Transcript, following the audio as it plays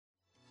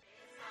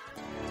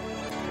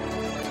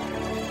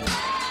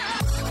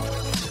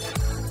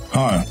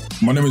Hi,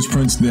 my name is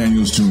Prince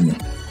Daniels Jr.,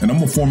 and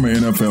I'm a former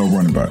NFL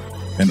running back,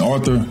 an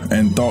author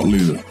and thought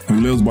leader who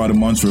lives by the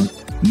mantra,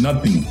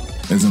 nothing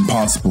is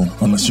impossible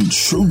unless you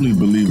truly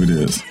believe it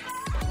is.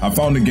 I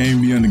found the Game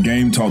Beyond the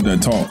Game Talk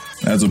That Talk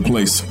as a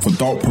place for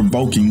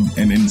thought-provoking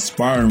and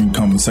inspiring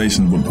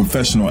conversations with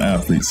professional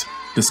athletes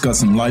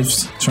discussing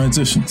life's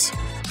transitions.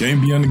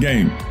 Game Beyond the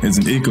Game is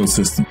an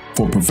ecosystem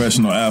for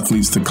professional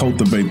athletes to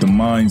cultivate the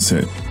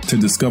mindset to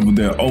discover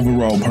their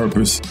overall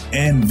purpose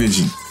and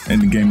vision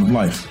in the game of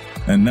life.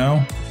 And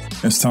now,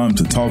 it's time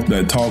to talk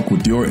that talk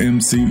with your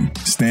MC,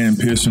 Stan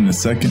Pearson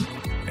II,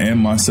 and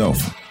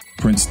myself,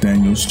 Prince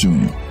Daniels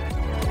Jr.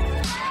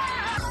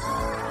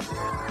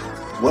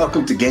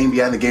 Welcome to Game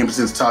Beyond the Game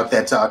presents Talk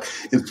That Talk,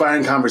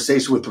 inspiring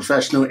conversation with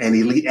professional and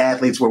elite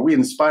athletes where we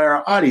inspire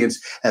our audience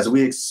as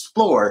we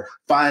explore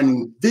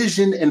finding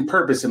vision and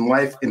purpose in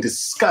life and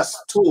discuss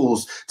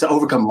tools to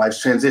overcome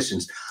life's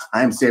transitions.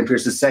 I am Stan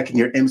Pearson II,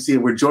 your MC,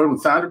 and we're joined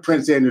with founder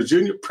Prince Daniels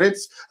Jr.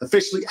 Prince,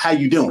 officially, how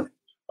you doing?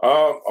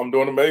 I'm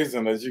doing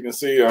amazing. As you can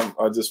see,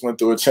 I just went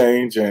through a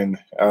change, and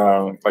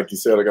like you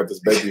said, I got this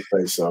baby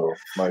face, so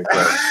I'm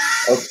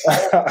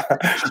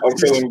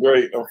feeling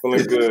great. I'm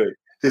feeling good.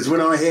 Just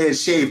went on ahead and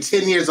shaved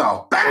 10 years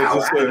off.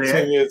 Bow!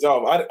 10 years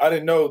off. I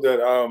didn't know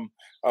that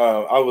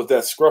I was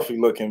that scruffy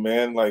looking,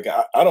 man. Like,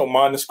 I don't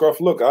mind the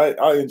scruff look.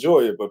 I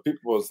enjoy it, but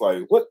people was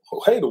like, "What?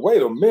 Hey,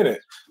 wait a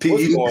minute.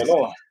 What's going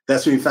on?"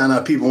 That's when you found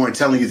out people weren't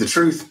telling you the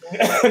truth.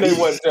 They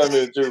wasn't telling me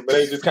the truth, but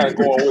they just kind of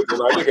going with it.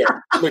 Like,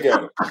 look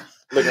at him.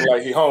 Looking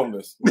like he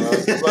homeless. You know?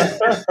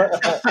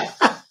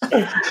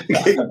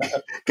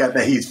 Got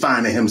that he's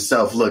finding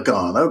himself look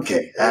on.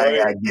 Okay, right.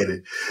 I get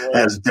it. Right.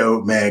 That's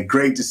dope, man.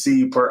 Great to see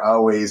you per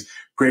always.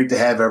 Great to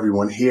have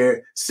everyone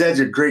here.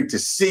 Cedric, great to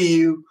see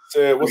you.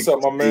 Ced, what's up,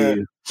 my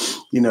man?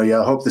 You know,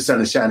 y'all, hope the sun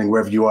is shining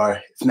wherever you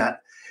are. If not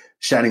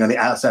shining on the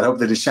outside, hope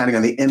that it's shining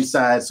on the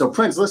inside. So,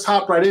 Prince, let's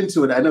hop right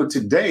into it. I know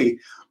today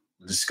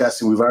we're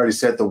discussing, we've already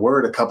said the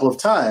word a couple of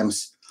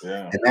times,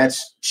 and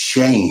that's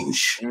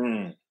change.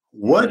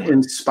 What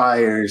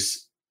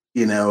inspires,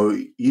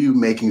 you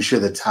making sure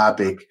the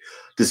topic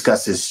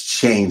discusses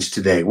change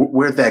today?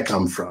 Where'd that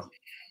come from?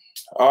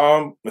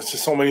 It's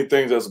just so many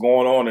things that's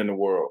going on in the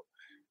world.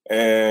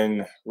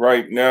 And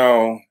right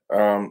now,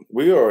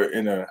 we are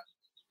in a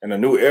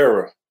new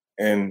era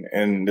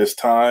in this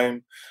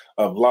time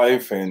of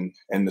life and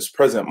this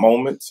present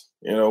moment.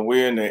 You know,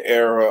 we're in the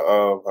era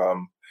of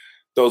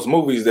those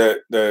movies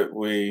that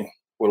we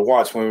would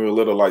watch when we were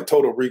little, like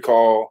Total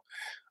Recall,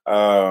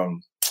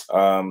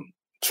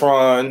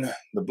 Tron,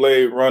 The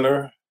Blade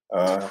Runner,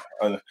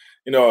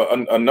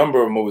 a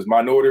number of movies,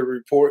 Minority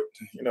Report,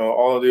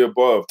 all of the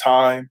above,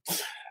 Time.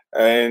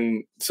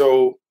 And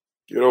so,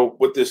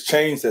 with this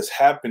change that's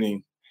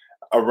happening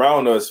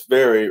around us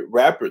very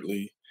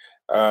rapidly,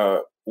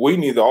 we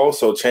need to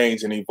also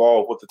change and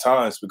evolve with the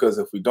times, because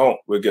if we don't,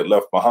 we'll get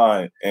left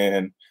behind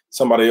and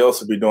somebody else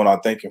will be doing our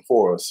thinking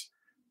for us.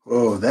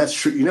 Oh, that's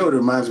true. You know, it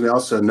reminds me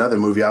also another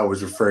movie I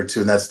always refer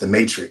to, and that's The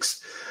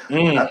Matrix.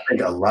 I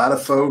think a lot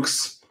of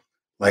folks,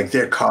 like,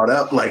 they're caught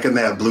up, like, in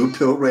that blue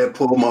pill, red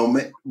pill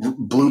moment,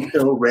 blue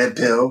pill, red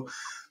pill,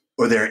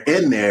 or they're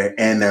in there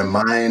and their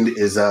mind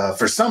is,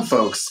 for some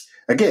folks,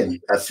 again,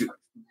 that's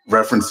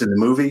referenced in the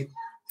movie,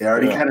 they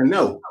already kind of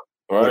know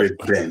what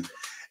it's been.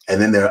 And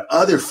then there are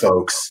other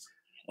folks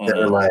that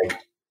are like,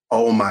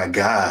 oh my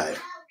God.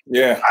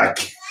 Yeah. I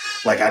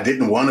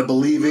didn't want to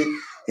believe it,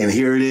 and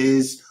here it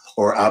is.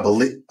 Or I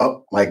believe,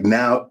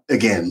 now,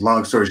 again,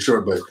 long story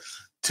short, but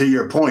to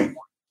your point,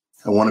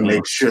 I want to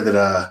make sure that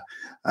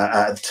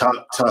I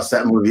toss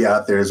that movie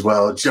out there as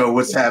well. Joe,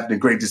 what's happening?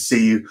 Great to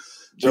see you.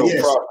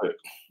 Prophet.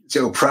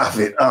 Joe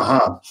Prophet.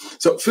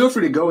 So feel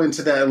free to go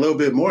into that a little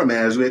bit more,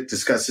 man, as we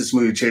discuss this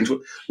movie change.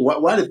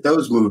 Why did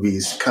those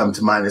movies come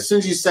to mind? As soon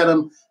as you said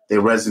them, they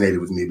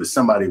resonated with me. But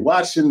somebody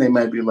watching, they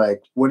might be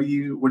like, what do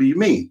you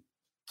mean?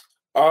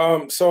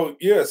 So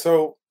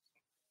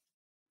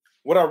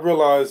what I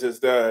realized is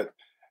that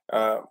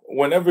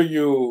whenever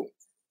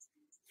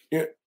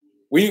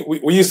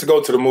we used to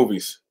go to the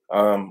movies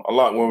a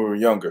lot when we were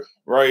younger,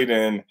 right?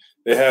 And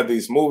they had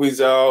these movies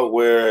out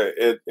where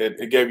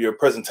it gave you a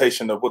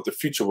presentation of what the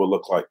future will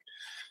look like.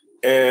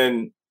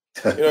 And,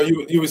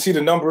 you would see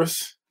the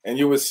numbers and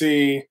you would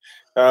see,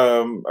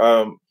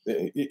 wow,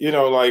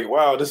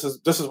 this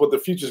is what the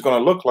future is going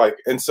to look like.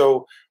 And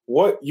so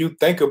what you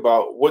think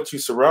about, what you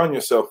surround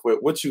yourself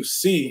with, what you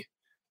see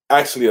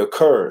actually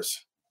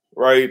occurs.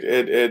 Right,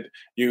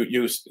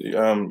 you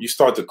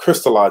start to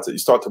crystallize it, you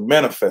start to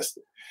manifest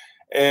it,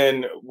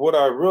 and what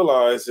I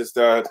realized is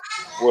that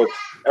with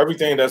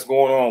everything that's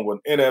going on with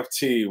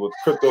NFT, with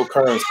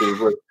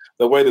cryptocurrency, with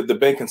the way that the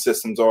banking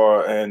systems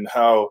are, and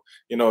how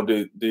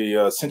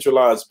the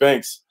centralized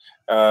banks,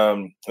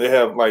 they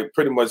have like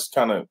pretty much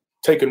kind of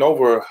taken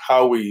over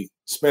how we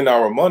spend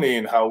our money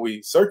and how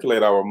we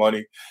circulate our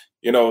money.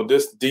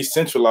 This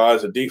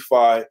decentralized or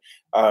DeFi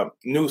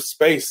new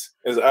space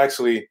is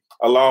actually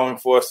allowing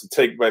for us to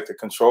take back the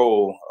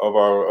control of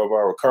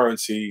our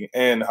currency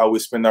and how we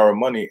spend our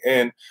money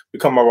and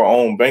become our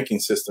own banking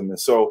system. And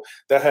so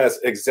that has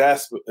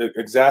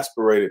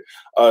exasperated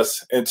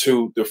us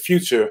into the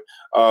future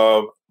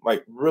of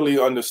like really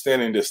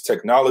understanding this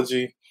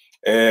technology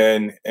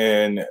and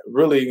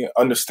really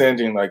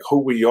understanding like who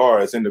we are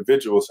as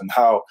individuals and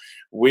how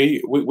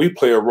we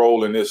play a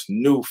role in this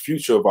new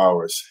future of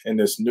ours, in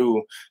this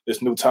new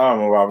time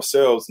of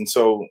ourselves. And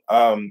so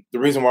the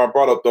reason why I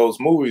brought up those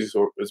movies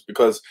is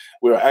because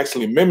we're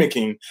actually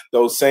mimicking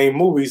those same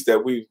movies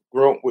that we've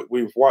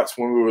watched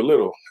when we were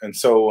little. And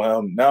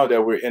so now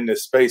that we're in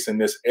this space, in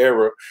this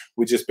era,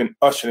 we've just been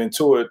ushered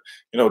into it,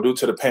 due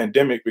to the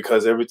pandemic,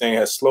 because everything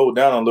has slowed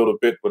down a little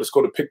bit, but it's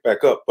going to pick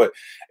back up. But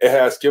it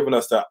has given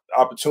us the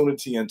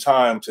opportunity and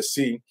time to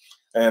see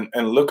and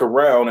look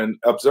around and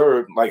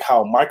observe like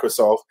how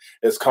Microsoft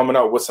is coming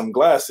out with some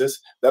glasses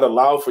that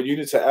allow for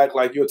you to act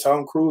like you're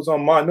Tom Cruise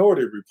on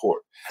Minority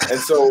Report. And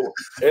so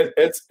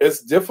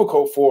it's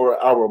difficult for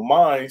our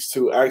minds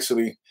to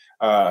actually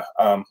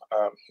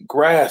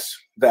grasp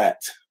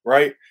that,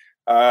 right?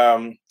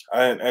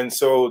 And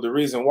so the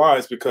reason why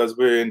is because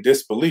we're in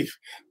disbelief.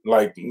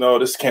 Like, no,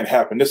 this can't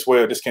happen this way,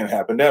 or this can't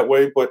happen that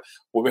way. But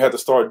what we have to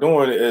start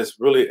doing is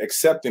really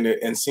accepting it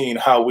and seeing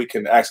how we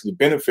can actually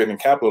benefit and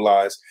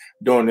capitalize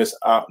during this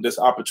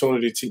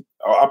opportunity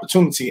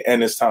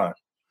and this time.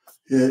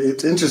 Yeah,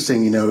 it's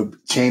interesting,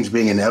 change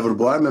being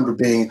inevitable. I remember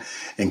being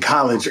in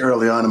college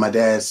early on and my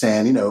dad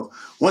saying,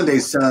 one day,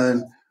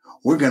 son,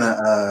 we're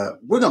gonna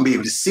be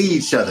able to see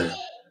each other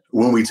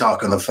when we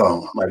talk on the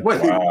phone. I'm like,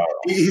 what? Wow.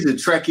 He's a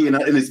Trekkie, and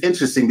it's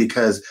interesting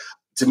because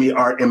to me,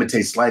 art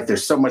imitates life.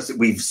 There's so much that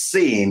we've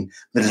seen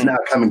that is now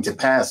coming to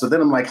pass. So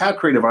then I'm like, how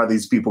creative are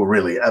these people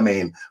really? I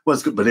mean,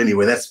 what's good? But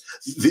anyway, that's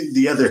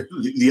the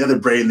other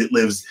brain that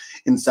lives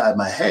inside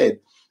my head.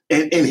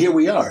 And here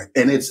we are,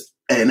 and it's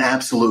an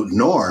absolute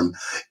norm.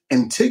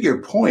 And to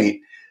your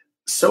point,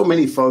 so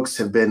many folks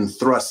have been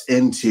thrust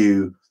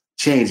into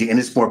changing, and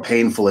it's more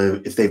painful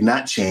if they've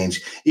not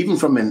changed. Even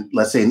from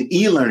let's say an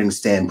e-learning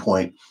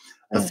standpoint,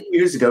 a few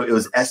years ago, it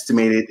was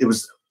estimated, it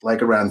was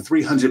like around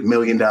 $300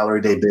 million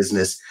a day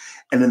business.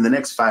 And in the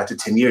next 5 to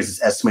 10 years,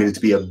 it's estimated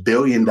to be $1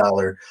 billion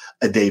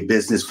a day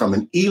business from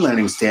an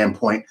e-learning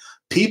standpoint.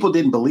 People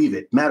didn't believe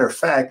it. Matter of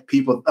fact,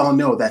 people, oh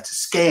no, that's a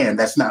scam.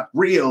 That's not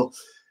real.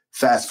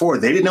 Fast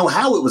forward, they didn't know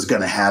how it was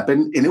going to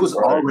happen, and it was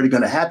already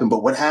going to happen.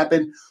 But what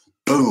happened?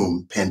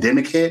 Boom,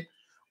 pandemic hit.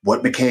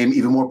 What became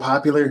even more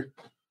popular?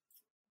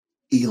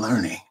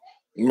 E-learning.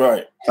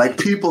 Right. Like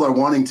people are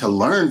wanting to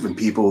learn from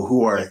people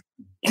who are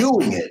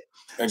doing it.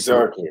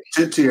 Exactly.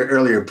 So, to your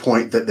earlier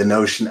point, that the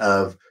notion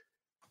of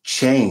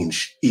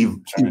change,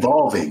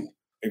 evolving,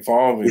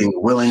 being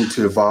willing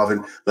to evolve.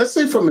 And let's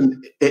say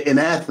from an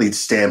athlete's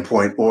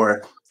standpoint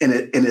or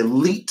an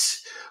elite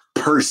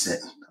person,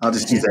 I'll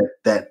just use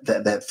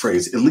that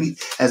phrase,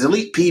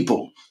 elite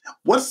people.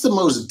 What's the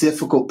most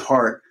difficult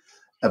part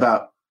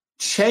about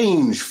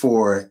change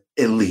for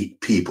elite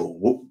people?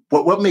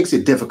 What makes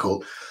it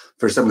difficult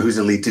for someone who's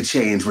elite to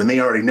change when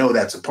they already know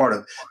that's a part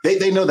of,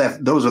 they know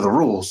that those are the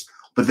rules,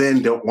 but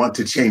then don't want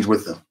to change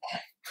with them?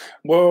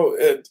 Well,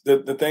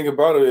 the thing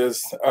about it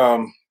is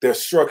their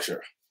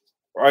structure,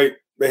 right?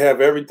 They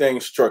have everything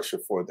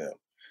structured for them.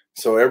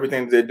 So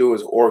everything they do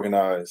is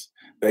organized.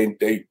 They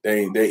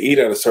eat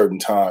at a certain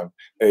time.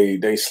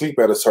 They sleep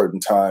at a certain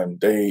time.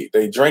 They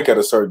drink at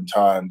a certain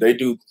time. They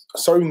do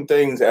certain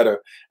things at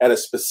a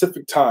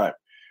specific time.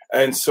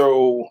 And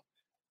so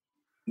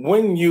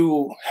when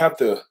you have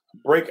to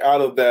break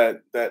out of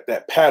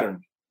that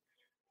pattern,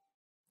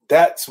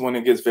 that's when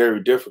it gets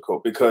very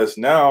difficult, because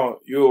now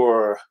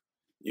the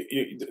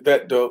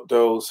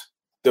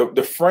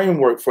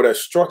framework for that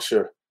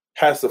structure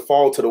has to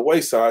fall to the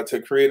wayside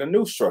to create a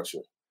new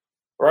structure,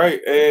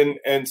 right?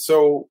 And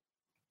so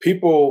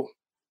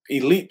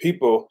elite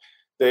people,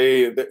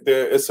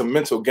 it's a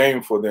mental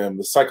game for them,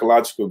 the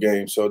psychological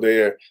game. So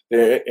they're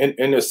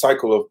in a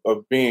cycle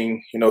of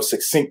being,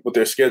 succinct with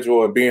their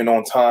schedule and being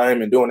on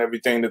time and doing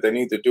everything that they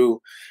need to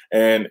do.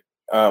 And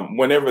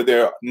whenever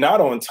they're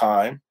not on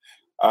time,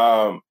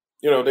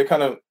 they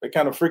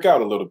kind of freak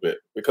out a little bit,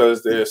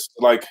 because there's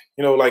like,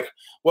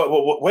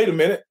 wait a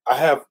minute, I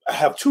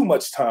have too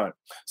much time.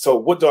 So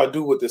what do I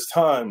do with this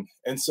time?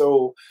 And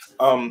so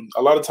a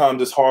lot of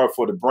times it's hard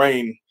for the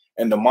brain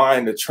and the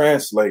mind to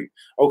translate,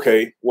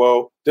 okay,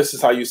 well, this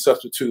is how you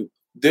substitute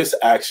this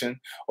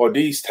action or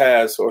these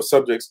tasks or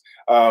subjects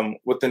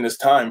within this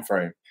time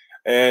frame.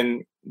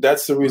 And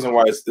that's the reason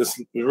why it's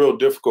real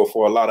difficult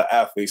for a lot of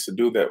athletes to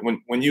do that.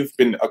 When you've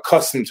been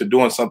accustomed to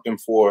doing something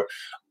for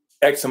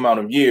X amount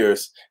of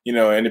years,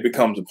 and it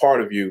becomes a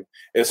part of you,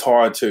 it's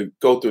hard to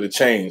go through the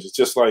change. It's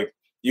just like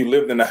you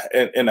lived in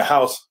a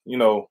house,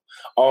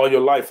 all your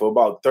life for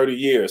about 30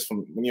 years,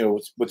 from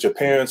with your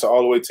parents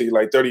all the way to you're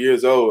like 30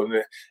 years old,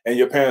 and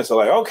your parents are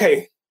like,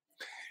 okay,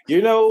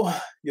 you're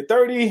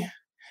 30,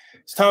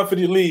 it's time for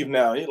you to leave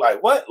now. You're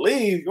like, what?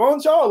 Leave? Why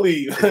don't y'all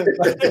leave?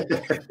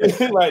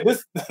 Like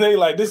this, they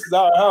like, this is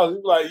our house.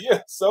 You're like,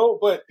 yeah, so,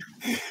 but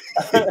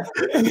I'm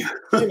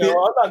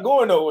not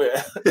going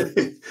nowhere.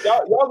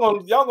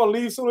 y'all gonna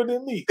leave sooner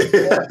than me.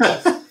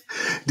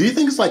 Do you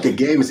think it's like a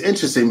game? It's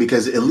interesting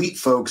because elite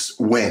folks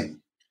win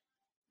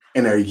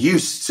and are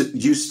used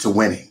to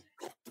winning.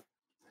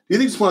 Do you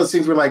think it's one of those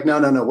things where like, no,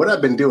 what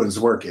I've been doing is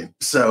working,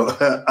 so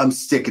I'm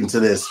sticking to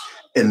this,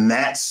 and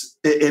that's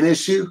an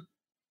issue?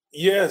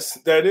 Yes,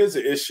 that is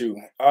an issue,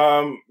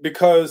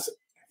 because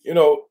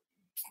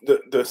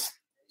the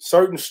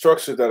certain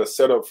structures that are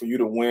set up for you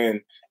to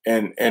win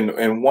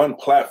and one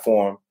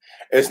platform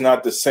is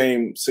not the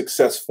same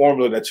success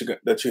formula that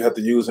you have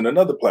to use in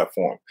another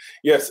platform.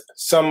 Yes,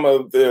 some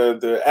of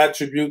the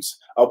attributes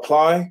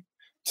apply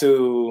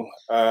to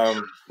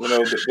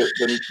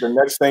the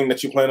next thing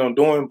that you plan on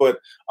doing, but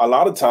a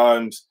lot of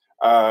times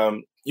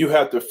you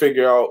have to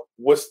figure out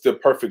what's the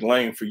perfect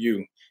lane for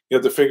you. You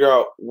have to figure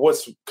out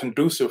what's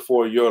conducive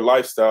for your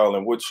lifestyle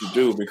and what you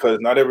do, because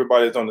not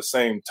everybody is on the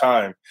same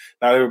time.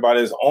 Not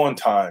everybody is on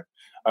time,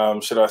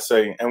 should I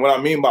say. And what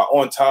I mean by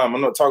on time, I'm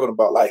not talking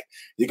about like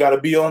you got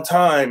to be on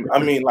time. I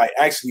mean like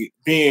actually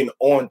being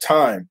on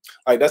time.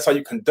 Like that's how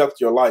you conduct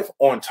your life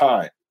on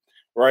time,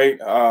 right?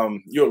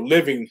 You're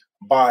living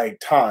by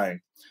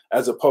time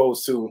as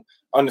opposed to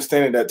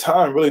understanding that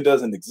time really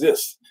doesn't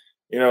exist.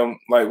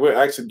 Like we're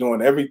actually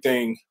doing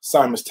everything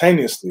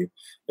simultaneously.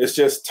 It's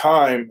just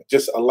time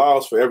just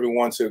allows for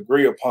everyone to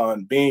agree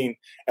upon being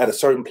at a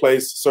certain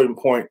place, certain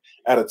point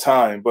at a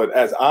time. But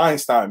as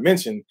Einstein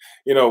mentioned,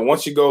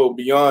 once you go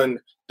beyond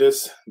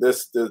this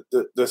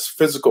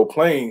physical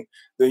plane,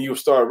 then you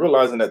start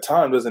realizing that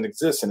time doesn't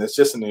exist and it's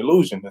just an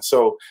illusion. And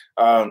so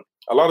a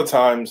lot of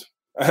times,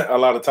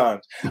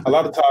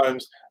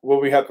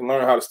 what we have to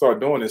learn how to start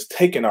doing is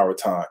taking our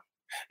time,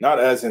 not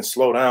as in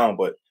slow down,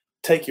 but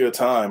take your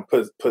time,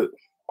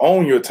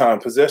 own your time,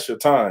 possess your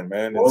time,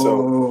 man. And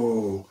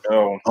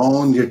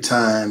own your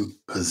time,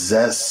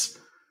 possess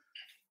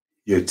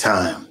your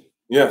time.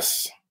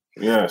 Yes.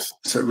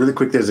 So really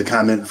quick, there's a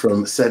comment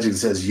from Cedric that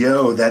says,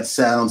 yo, that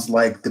sounds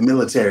like the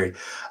military.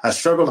 I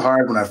struggled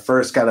hard when I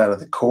first got out of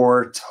the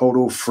Corps,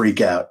 total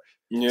freak out.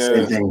 Yeah.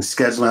 Same thing,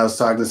 scheduling. I was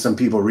talking to some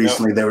people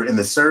recently, They were in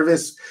the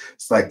service.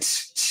 It's like,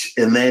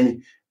 and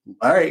then,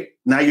 all right,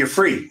 now you're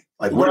free.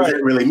 Like, what does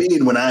that really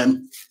mean when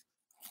I'm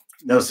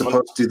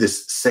supposed to do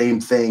this same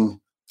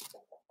thing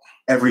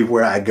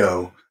everywhere I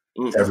go,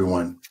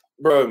 everyone?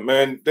 Bro,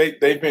 man,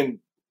 they've been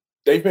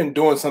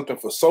doing something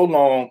for so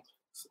long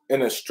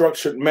in a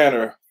structured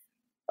manner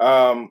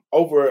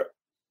over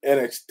an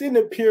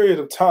extended period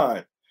of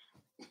time.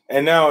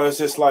 And now it's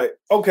just like,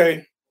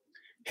 okay,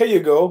 here you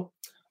go.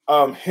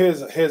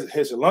 Here's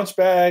your lunch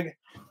bag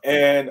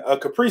and a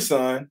Capri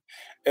Sun,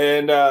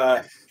 and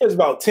here's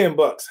about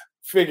 $10.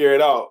 Figure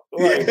it out.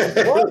 Like,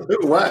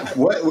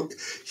 what?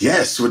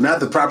 Yes, with not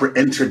the proper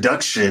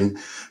introduction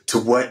to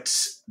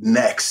what's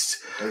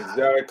next.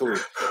 Exactly.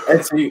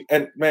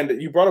 And man,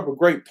 you brought up a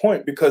great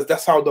point, because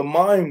that's how the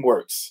mind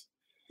works.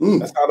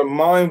 That's how the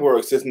mind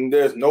works.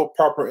 There's no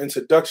proper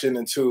introduction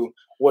into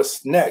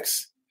what's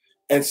next.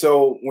 And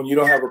so when you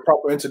don't have a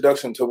proper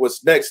introduction to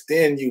what's next,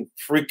 then you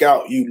freak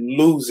out, you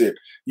lose it,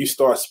 you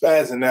start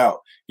spazzing out,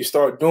 you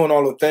start doing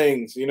all the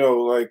things,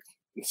 like,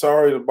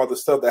 sorry about the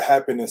stuff that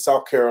happened in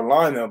South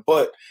Carolina,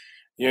 but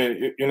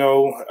with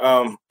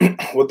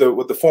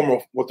the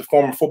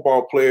former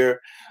football player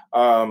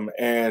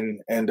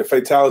and the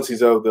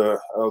fatalities of the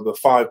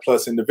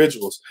 5+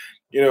 individuals,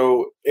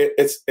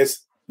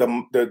 it's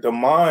the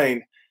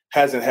mind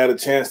hasn't had a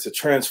chance to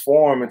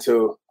transform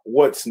into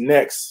what's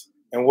next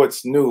and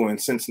what's new. And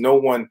since no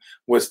one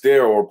was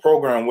there or a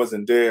program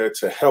wasn't there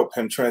to help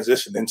him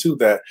transition into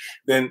that,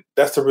 then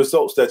that's the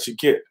results that you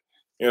get.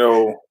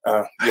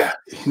 I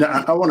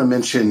want to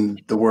mention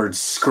the word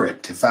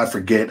script. If I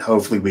forget,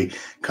 hopefully we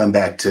come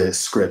back to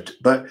script.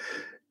 But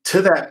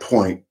to that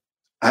point,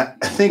 I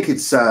think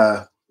it's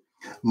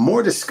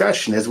more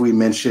discussion, as we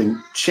mentioned,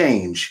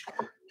 change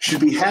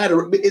should be had.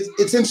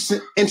 It's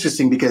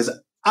interesting because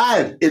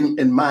I,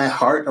 in my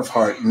heart of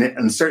heart,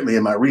 and certainly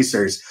in my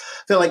research,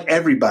 feel like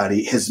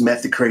everybody has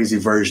met the crazy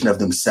version of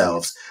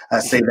themselves. I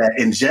say that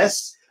in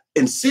jest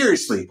and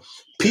seriously.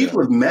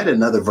 People have met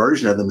another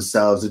version of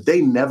themselves that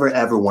they never,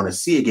 ever want to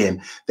see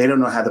again. They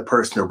don't know how the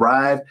person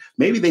arrived.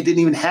 Maybe they didn't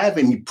even have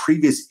any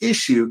previous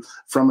issue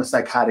from a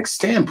psychotic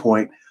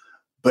standpoint,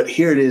 but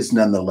here it is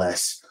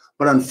nonetheless.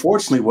 But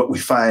unfortunately, what we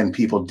find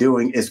people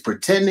doing is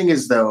pretending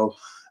as though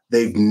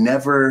they've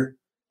never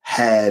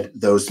had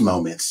those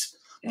moments,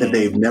 that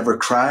they've never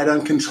cried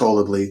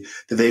uncontrollably,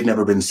 that they've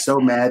never been so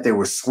mad they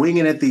were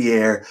swinging at the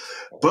air.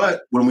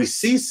 But when we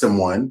see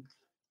someone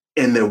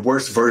in their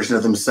worst version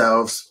of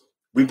themselves,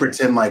 we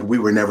pretend like we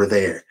were never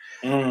there.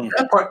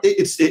 That part,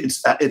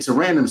 it's a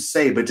random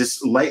say, but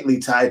just lightly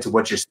tied to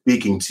what you're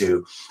speaking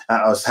to.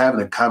 I was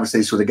having a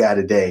conversation with a guy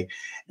today,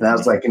 and I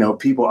was like,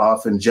 people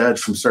often judge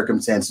from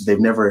circumstances they've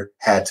never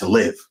had to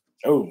live.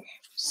 Oh,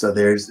 so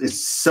it's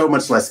so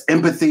much less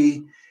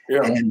empathy,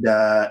 and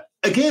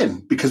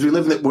again, because we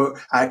live in that, where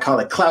I call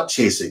it clout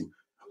chasing.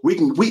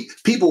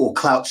 People will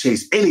clout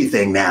chase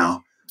anything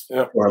now,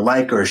 or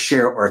like, or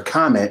share, or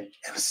comment.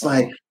 And it's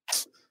like,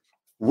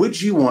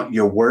 would you want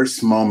your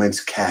worst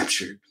moments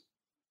captured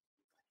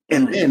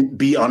and then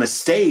be on a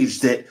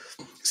stage that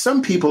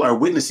some people are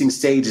witnessing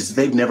stages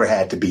they've never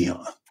had to be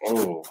on?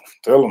 Oh,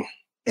 tell them.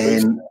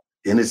 And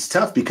it's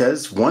tough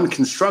because one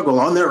can struggle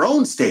on their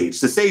own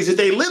stage, the stage that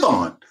they live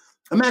on.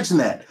 Imagine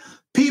that.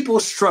 People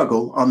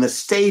struggle on the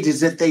stages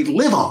that they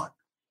live on.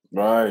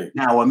 Right.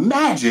 Now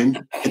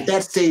imagine if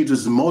that stage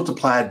was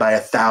multiplied by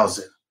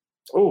 1,000.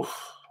 Oof.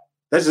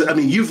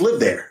 You've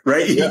lived there,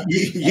 right? Yeah.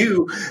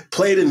 You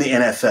played in the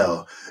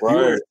NFL. Right. You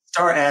were a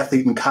star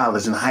athlete in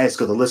college and high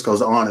school. The list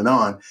goes on and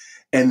on.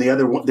 And the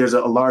other one, there's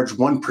a large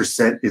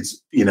 1%,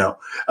 it's,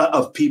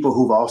 of people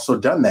who've also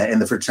done that in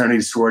the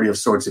fraternity, sorority of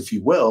sorts, if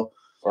you will.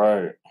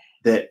 Right.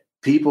 That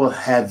people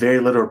have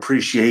very little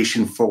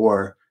appreciation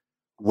for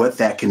what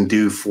that can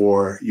do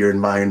for your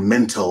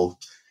environmental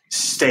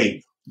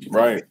state.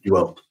 Right. If you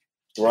will.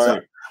 Right. So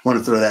I want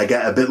to throw that. I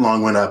got a bit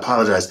long-winded. I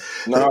apologize.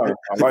 No, I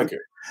like it.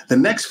 The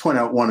next point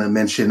I want to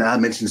mention, I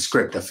mentioned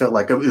script. I felt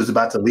like it was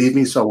about to leave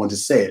me, so I wanted to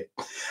say it.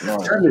 No.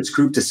 Turn this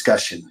group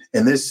discussion,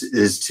 and this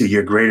is to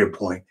your greater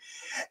point,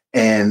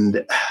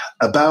 and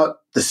about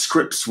the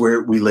scripts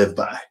where we live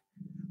by,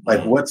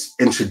 like what's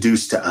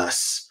introduced to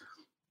us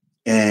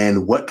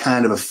and what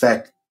kind of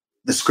effect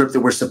the script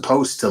that we're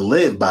supposed to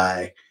live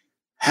by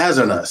has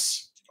on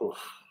us.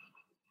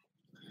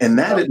 And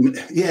that,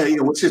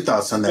 what's your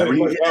thoughts on that?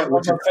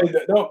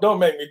 Don't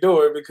make me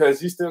do it,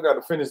 because you still got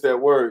to finish that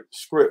word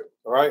script,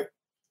 right?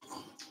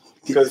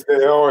 Because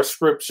there are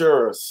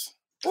scriptures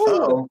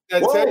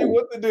that tell you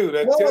what to do.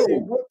 That tell you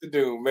what to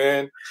do,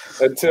 man.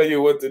 That tell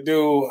you what to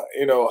do.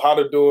 How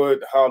to do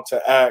it, how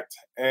to act,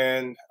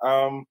 and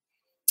some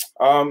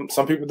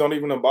people don't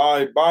even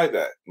abide by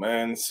that,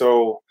 man.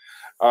 So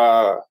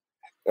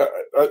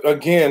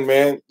again,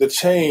 man, the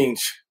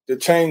change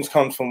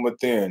comes from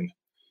within.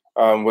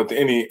 With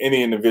any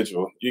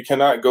individual, you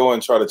cannot go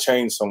and try to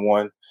change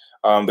someone.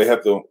 They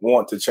have to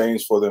want to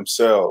change for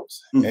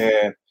themselves.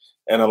 Mm-hmm.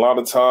 And a lot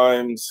of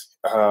times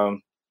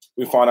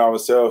we find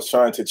ourselves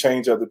trying to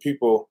change other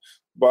people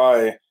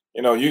by,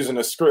 using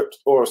a script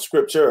or a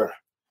scripture.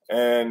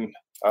 And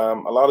a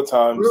lot of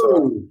times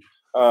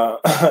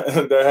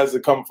that has to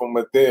come from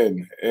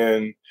within.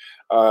 And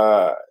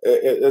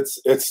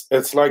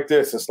it's like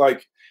this. It's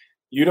like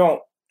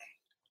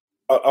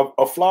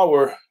a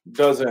flower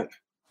doesn't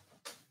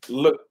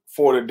look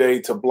for the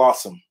day to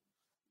blossom.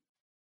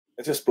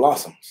 It just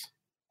blossoms.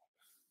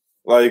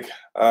 Like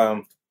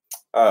you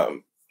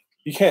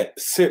can't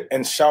sit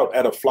and shout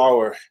at a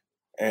flower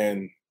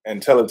and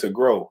tell it to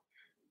grow.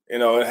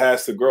 It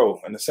has to grow.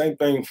 And the same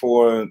thing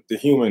for the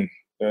human,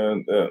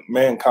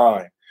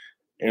 mankind.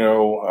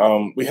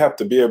 We have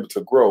to be able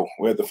to grow.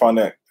 We have to find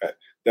that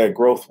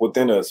growth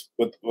within us.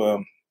 But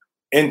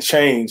in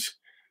change,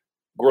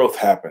 growth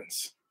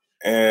happens.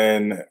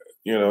 And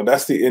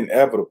that's the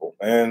inevitable.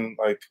 And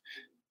like,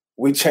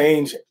 we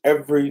change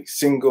every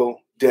single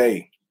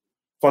day.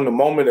 From the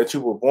moment that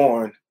you were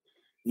born,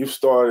 you've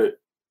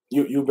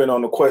been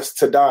on the quest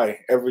to die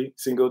every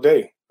single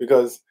day.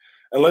 Because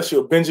unless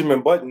you're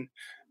Benjamin Button,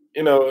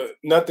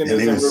 nothing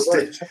is in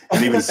reverse.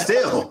 And even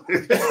still.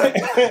 He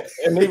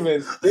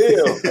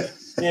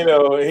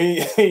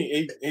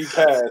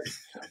passed.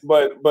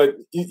 But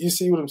you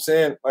see what I'm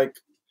saying? Like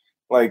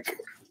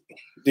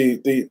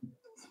the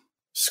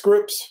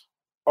scripts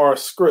are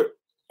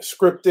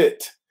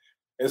scripted.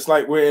 It's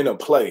like we're in a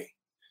play.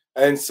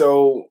 And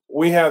so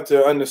we have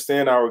to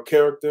understand our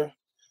character.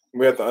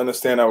 We have to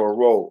understand our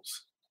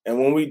roles. And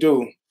when we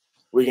do,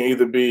 we can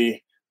either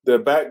be the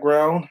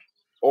background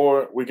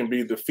or we can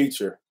be the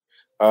feature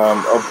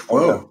of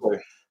that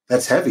play.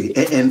 That's heavy.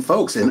 And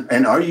folks,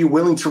 and are you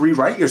willing to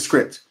rewrite your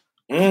script?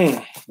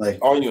 Like,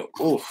 are you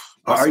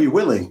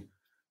willing?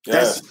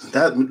 Yeah.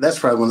 That's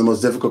probably one of the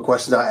most difficult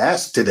questions I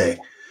asked today.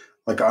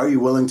 Like, are you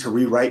willing to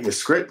rewrite your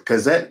script?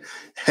 Because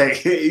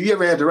you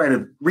ever had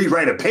to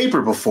rewrite a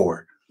paper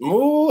before?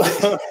 Ooh.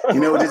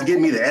 Just give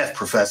me the F,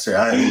 professor.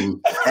 I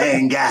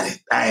ain't got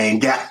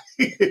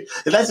it.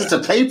 That's just a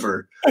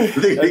paper. That's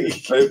a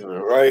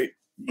paper, right?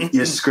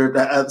 Your script.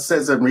 I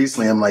said something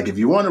recently. I'm like, if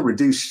you want to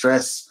reduce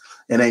stress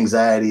and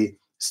anxiety,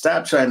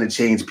 stop trying to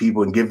change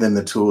people and give them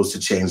the tools to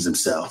change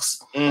themselves.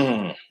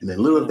 And in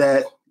lieu of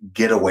that,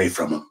 get away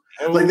from them.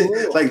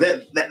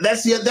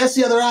 That's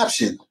the other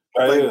option.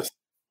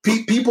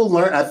 People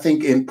learn, I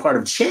think, in part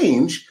of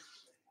change,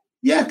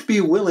 you have to be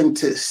willing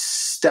to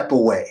step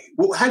away.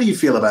 Well, how do you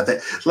feel about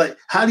that? Like,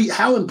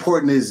 how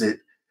important is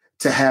it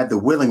to have the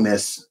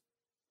willingness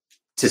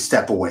to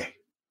step away?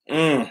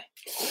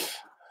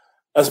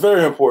 That's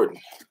very important.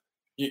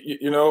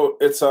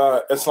 It's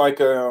like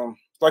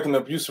an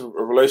abusive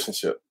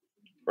relationship,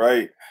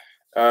 right?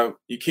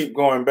 You keep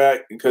going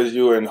back because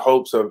you're in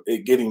hopes of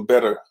it getting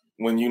better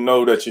when you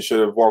know that you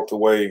should have walked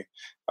away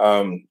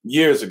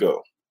years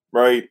ago,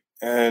 right?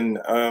 And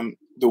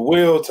the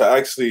will to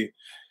actually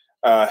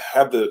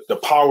have the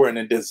power and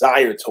the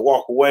desire to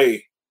walk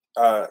away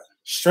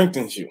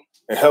strengthens you.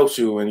 It helps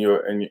you in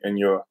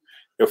your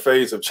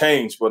phase of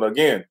change. But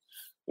again,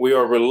 we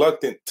are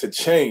reluctant to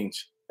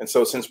change. And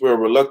so since we're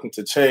reluctant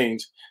to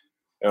change,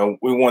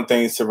 we want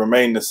things to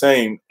remain the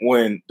same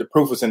when the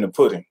proof is in the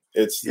pudding.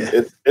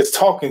 It's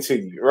talking to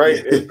you, right?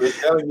 Yeah. It's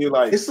telling you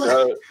it's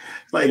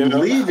like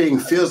leaving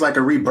feels like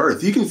a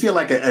rebirth. You can feel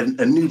like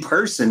a new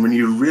person when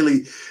you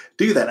really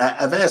do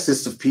that. I've asked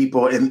this of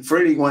people, and for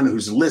anyone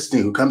who's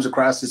listening, who comes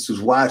across this,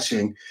 who's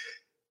watching,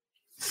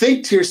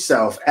 think to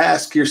yourself,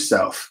 ask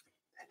yourself,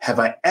 have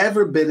I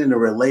ever been in a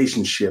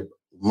relationship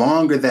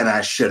longer than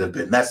I should have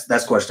been?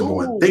 That's question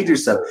number one. Think to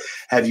yourself,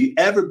 have you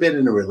ever been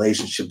in a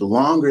relationship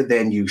longer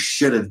than you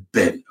should have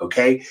been?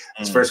 Okay.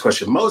 That's the first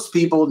question. Most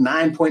people,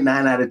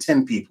 9.9 out of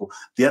 10 people,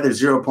 the other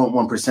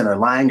 0.1% are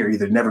lying or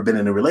either never been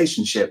in a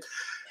relationship.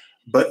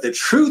 But the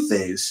truth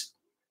is,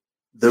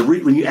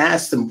 when you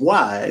ask them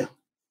why,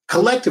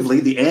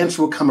 collectively, the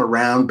answer will come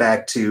around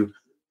back to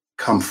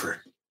comfort.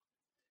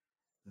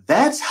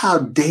 That's how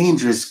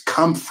dangerous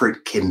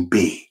comfort can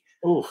be.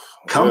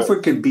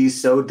 Comfort can be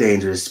so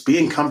dangerous.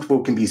 Being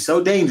comfortable can be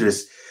so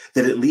dangerous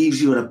that it leaves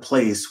you in a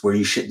place where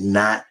you should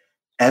not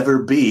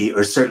ever be,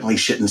 or certainly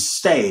shouldn't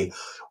stay,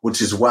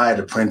 which is why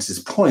the Prince's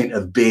point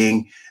of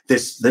being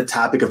the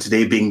topic of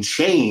today being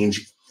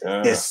change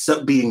is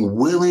being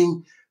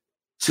willing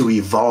to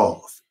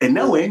evolve and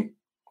knowing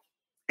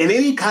in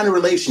any kind of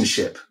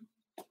relationship,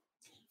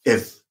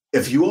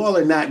 if you all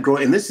are not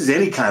growing, and this is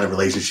any kind of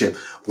relationship,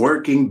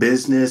 working,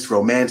 business,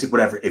 romantic,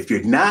 whatever, if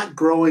you're not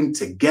growing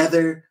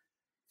together,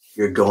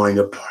 you're going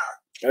apart.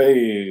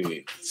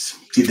 Hey.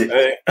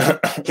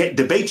 Can't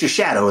debate your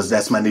shadows.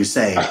 That's my new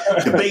saying.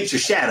 Debate your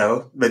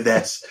shadow, but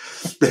that's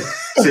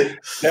it.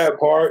 That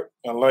part,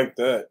 I like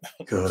that.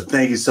 Good.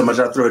 Thank you so much.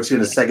 I'll throw it to you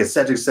in a second.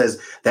 Cedric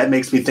says, that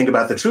makes me think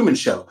about the Truman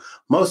Show.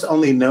 Most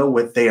only know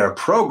what they are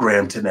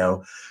programmed to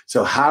know.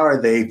 So how are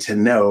they to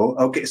know?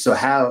 Okay, so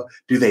how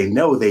do they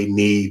know they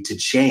need to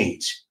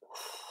change?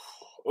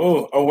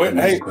 Oh,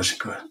 awareness.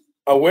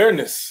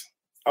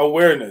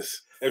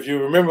 If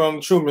you remember on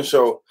the Truman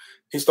Show,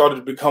 he started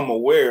to become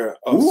aware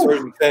of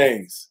certain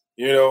things.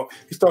 You know,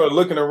 he started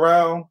looking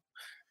around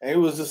and he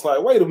was just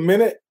like, wait a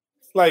minute.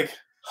 Like,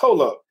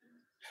 hold up.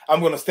 I'm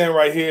going to stand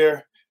right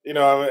here. You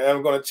know,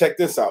 I'm going to check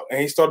this out.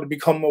 And he started to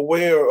become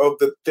aware of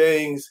the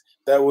things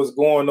that was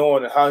going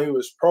on and how he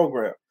was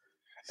programmed.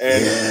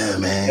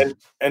 And,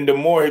 and the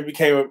more he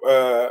became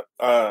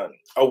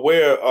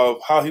aware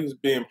of how he was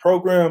being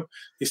programmed,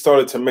 he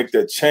started to make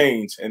that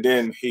change. And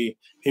then he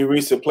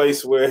reached a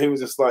place where he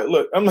was just like,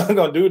 look, I'm not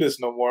going to do this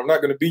no more. I'm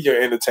not going to be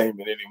your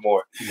entertainment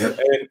anymore. Yep.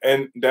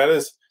 And that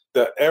is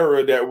the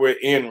era that we're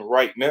in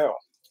right now.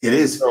 It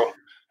is. So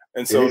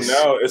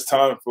now it's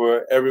time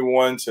for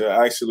everyone to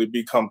actually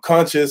become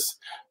conscious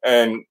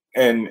and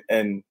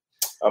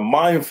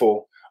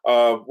mindful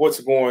of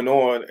what's going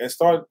on and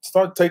start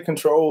take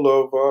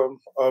control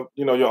of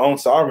your own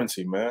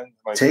sovereignty, man.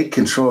 Like, take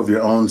control of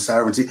your own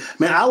sovereignty.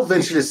 Man, I'll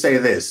venture to say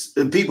this.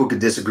 People could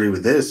disagree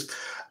with this.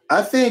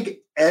 I think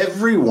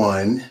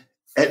everyone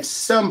at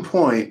some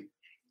point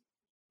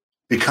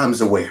becomes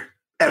aware.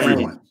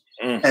 Everyone.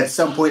 At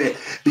some point,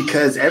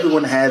 because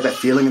everyone has that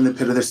feeling in the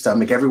pit of their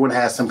stomach. Everyone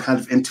has some kind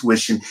of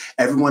intuition.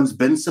 Everyone's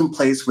been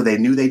someplace where they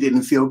knew they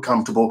didn't feel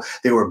comfortable.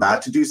 They were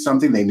about to do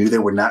something they knew they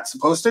were not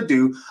supposed to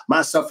do,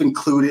 myself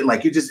included.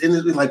 Like, you're just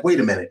instantly like,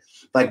 wait a minute,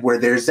 like where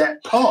there's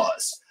that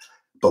pause.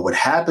 But what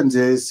happens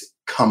is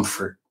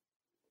comfort.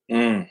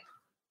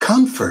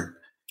 Comfort.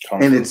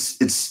 And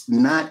it's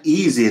not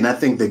easy. And I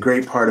think the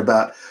great part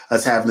about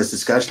us having this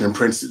discussion, and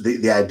Prince,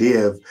 the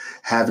idea of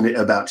having it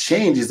about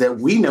change, is that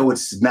we know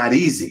it's not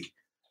easy.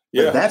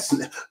 Yeah,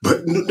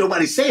 but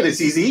nobody's saying it's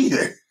easy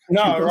either.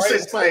 No, right?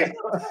 It's like,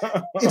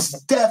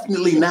 it's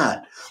definitely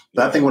not.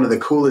 But I think one of the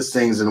coolest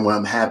things, and what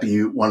I'm happy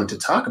you wanted to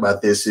talk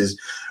about this, is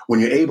when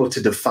you're able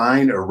to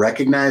define or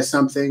recognize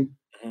something,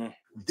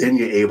 then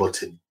you're able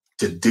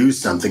to do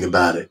something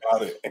about it.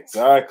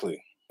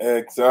 Exactly.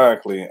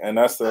 And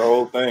that's the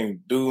whole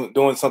thing,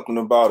 doing something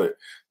about it.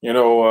 You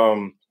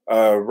know,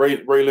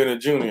 Ray Leonard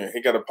Jr.,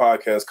 he got a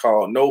podcast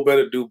called Know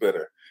Better, Do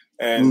Better.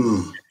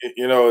 And,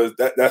 you know,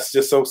 that's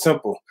just so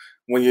simple.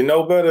 When you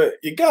know better,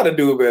 you got to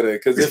do better.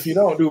 Because if you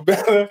don't do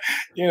better,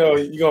 you know,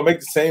 you're going to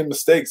make the same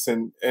mistakes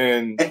and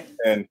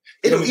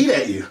it'll eat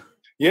at you.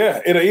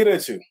 Yeah, it'll eat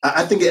at you.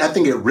 I think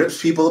it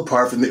rips people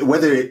apart from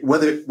whether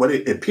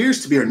it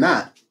appears to be or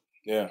not.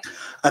 Yeah.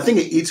 I think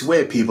it eats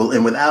away at people.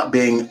 And without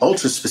being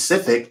ultra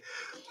specific,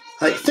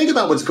 like, think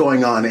about what's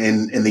going on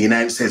in the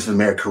United States of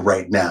America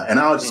right now. And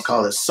I'll just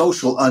call it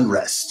social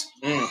unrest.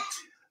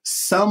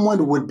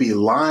 Someone would be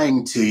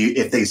lying to you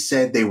if they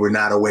said they were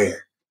not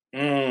aware.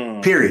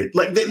 Period.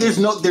 Like, there's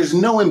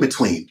no in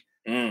between.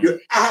 You're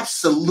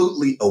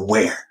absolutely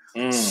aware.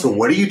 So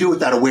what do you do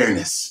with that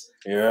awareness?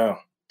 Yeah.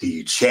 Do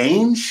you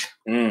change?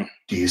 Do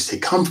you stay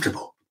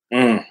comfortable?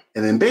 And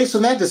then based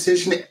on that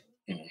decision,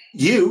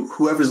 you,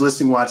 whoever's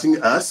listening,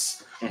 watching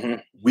us,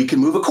 we can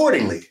move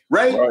accordingly,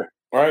 right?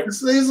 Right.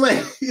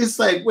 It's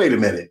like, wait a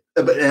minute.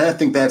 But and I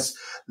think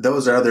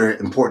those are other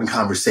important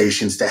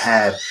conversations to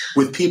have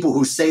with people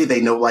who say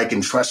they know, like,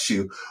 and trust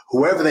you,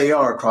 whoever they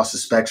are across the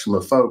spectrum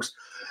of folks.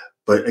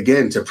 But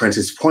again, to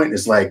Prince's point,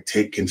 is like,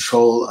 take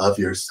control of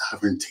your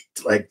sovereignty.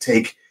 Like,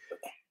 take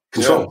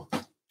control.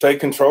 Yeah. Take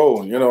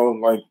control.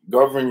 Like,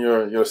 govern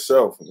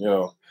yourself.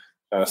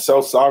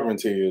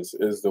 Self-sovereignty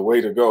is the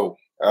way to go.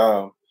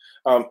 I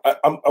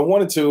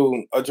wanted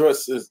to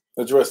address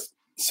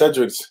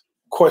Cedric's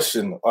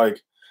question.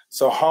 Like,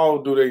 so how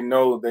do they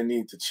know they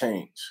need to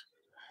change?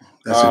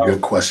 That's a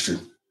good question.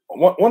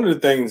 One of the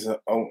things,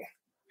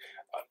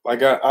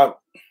 like I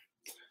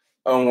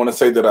don't want to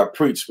say that I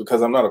preach,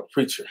 because I'm not a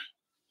preacher,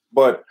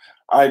 but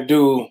I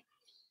do.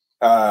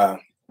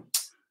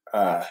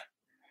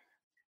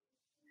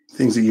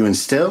 Things that you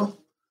instill.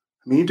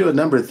 I mean, you do a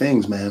number of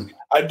things, man.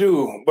 I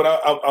do, but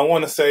I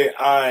want to say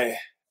I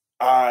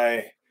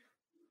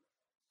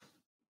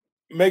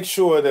make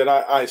sure that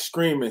I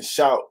scream and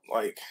shout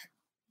like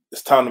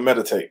it's time to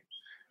meditate,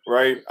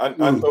 right? I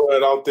throw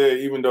it out there,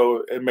 even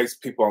though it makes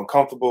people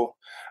uncomfortable,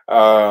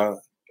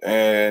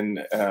 and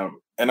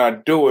I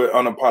do it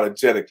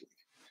unapologetically.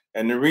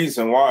 And the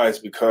reason why is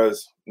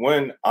because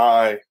when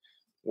I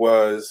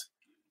was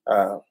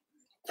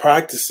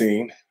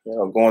practicing,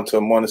 going to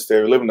a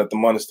monastery, living at the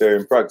monastery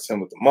and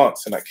practicing with the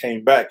monks, and I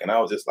came back and I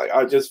was just like,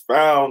 I just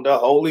found the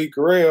Holy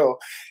Grail.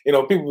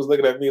 People was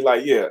looking at me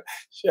like, yeah,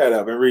 shut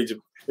up and read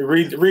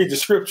the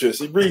scriptures.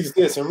 He reads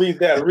this and read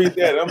that and read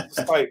that. And I'm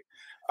just like,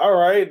 all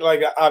right,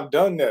 like I've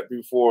done that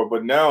before,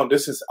 but now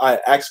I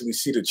actually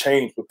see the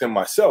change within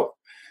myself.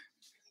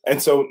 And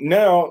so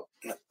now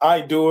I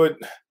do it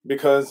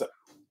because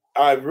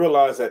I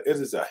realize that it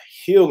is a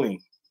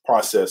healing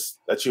process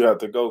that you have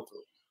to go through.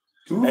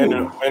 And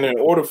in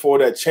order for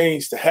that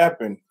change to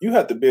happen, you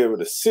have to be able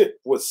to sit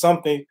with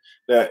something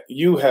that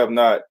you have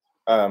not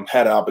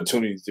had an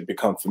opportunity to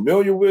become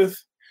familiar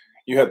with.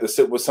 You have to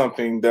sit with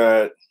something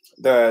that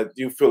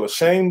you feel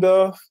ashamed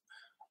of,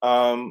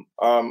 and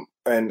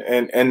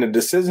the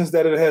decisions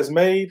that it has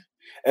made,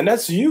 and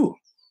that's you,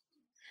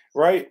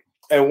 right?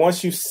 And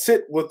once you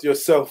sit with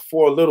yourself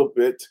for a little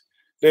bit,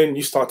 then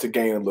you start to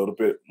gain a little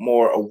bit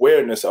more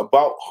awareness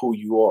about who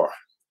you are.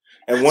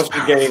 And once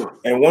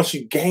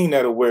you gain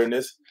that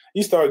awareness,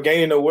 you start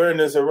gaining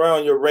awareness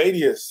around your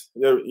radius,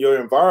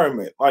 your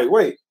environment. Like,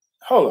 wait,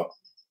 hold up.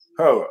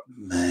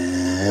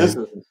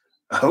 Man.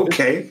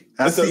 Okay.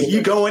 I see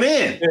you going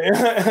in.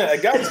 I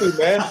got to,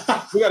 man.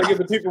 We got to give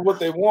the people what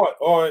they want.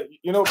 Or,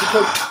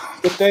 because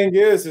the thing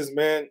is,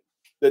 man,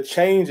 the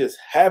change is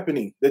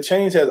happening. The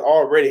change has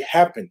already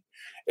happened.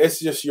 It's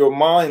just your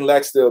mind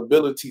lacks the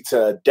ability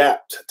to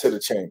adapt to the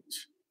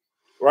change,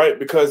 right?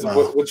 Because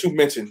what you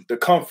mentioned, the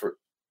comfort.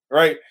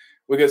 Right?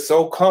 We get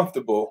so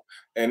comfortable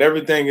and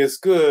everything is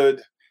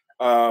good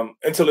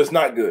until it's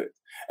not good.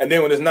 And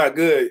then when it's not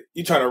good,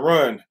 you're trying to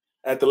run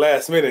at the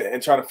last minute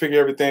and trying to figure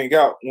everything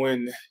out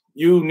when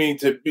you need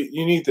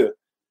to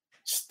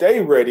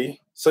stay ready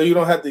so you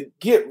don't have to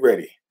get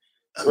ready.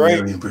 Right?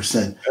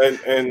 1,000,000%.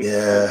 And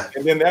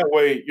then that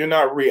way you're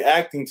not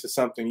reacting to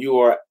something, you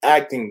are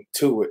acting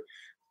to it.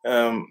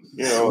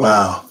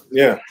 Wow.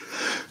 Yeah.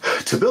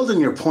 To build on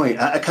your point,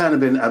 I've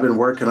been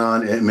working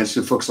on and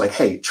mentioning folks like,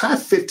 hey, try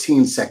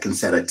 15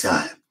 seconds at a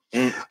time.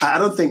 I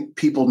don't think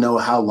people know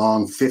how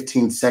long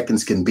 15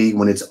 seconds can be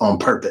when it's on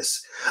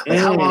purpose. Like,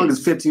 how long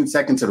is 15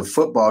 seconds at a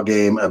football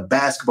game, a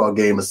basketball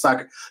game, a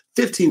soccer?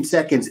 15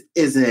 seconds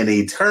isn't an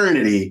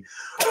eternity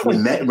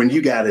when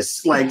you got to,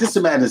 like, just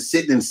imagine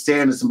sitting and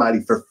staring at somebody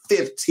for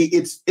 15.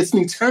 It's an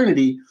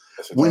eternity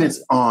when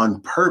it's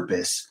on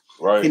purpose.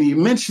 Right. And you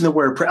mentioned the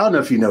word, I don't know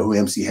if you know who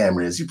MC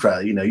Hammer is. You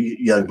probably, you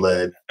young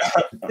blood.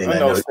 I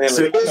know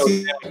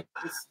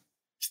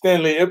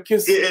Stanley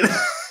Ipkiss.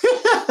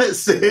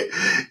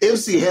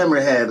 MC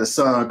Hammer had a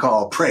song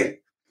called Pray.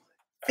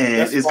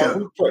 And it's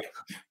got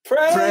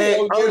pray.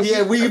 Oh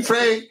yeah, we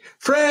pray.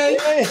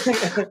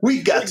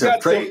 We got to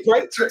pray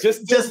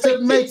just to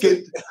make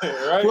it.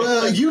 Right?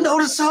 Well, you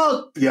know the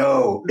song.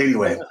 Yo,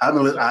 anyway, I've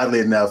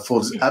been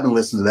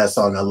listening to that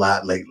song a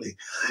lot lately.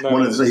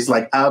 Nice. He's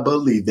like, I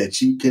believe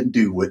that you can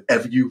do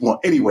whatever you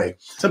want. Anyway,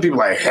 some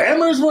people are like,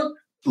 Hammer's one?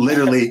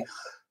 Literally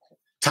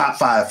top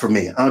 5 for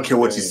me. I don't care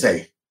what you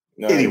say.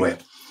 Nice. Anyway.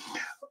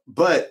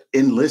 But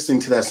in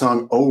listening to that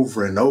song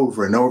over and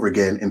over and over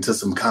again into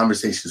some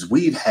conversations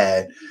we've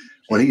had,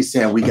 when he's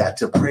saying we got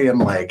to pray, I'm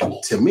like,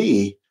 to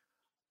me,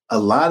 a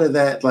lot of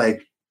that,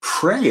 like,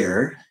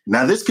 prayer,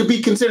 now this could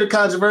be considered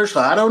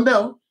controversial, I don't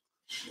know.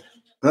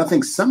 But I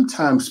think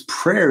sometimes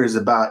prayer is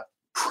about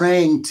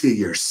praying to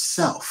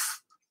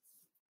yourself.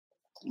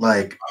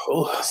 Like,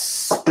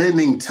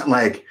 spending time,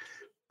 like,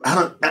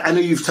 I know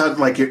you've talked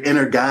like your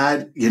inner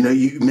God, you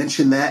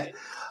mentioned that.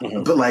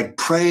 Mm-hmm. But like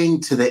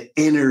praying to the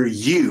inner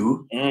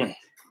you,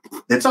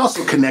 it's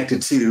also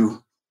connected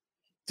to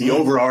the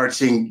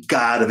overarching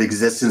God of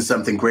existence,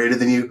 something greater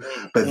than you.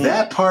 But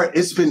that part,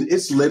 it's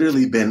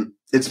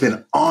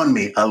been on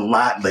me a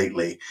lot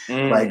lately.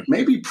 Like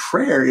maybe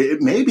prayer,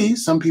 maybe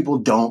some people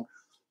don't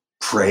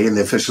pray in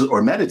the official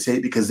or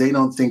meditate because they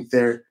don't think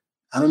they're,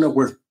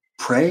 worth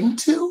praying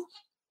to?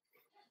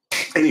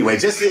 Anyway, I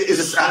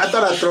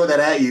thought I'd throw that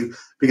at you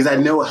because I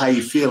know how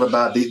you feel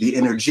about the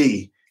inner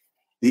G.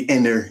 The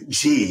inner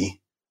G.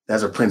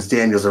 That's a Prince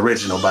Daniels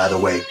original, by the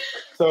way.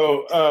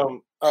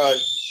 So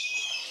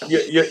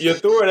you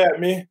threw it at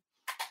me.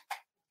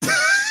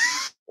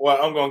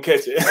 Well, I'm gonna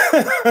catch it.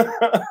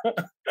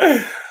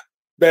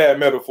 Bad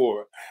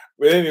metaphor.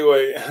 But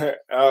anyway,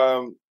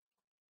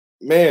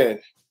 man,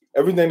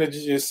 everything that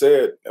you just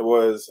said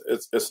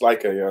it's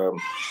like a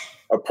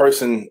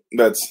person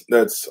that's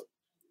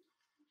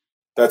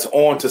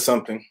on to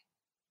something,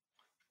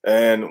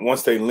 and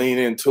once they lean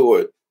into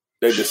it,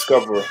 they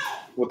discover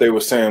what they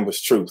were saying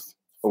was truth,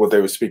 or what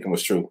they were speaking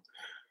was true.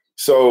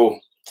 So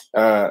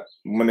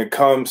when it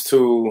comes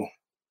to,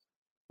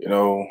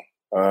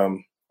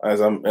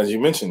 as you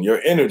mentioned,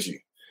 your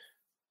energy,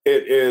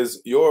 it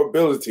is your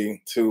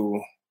ability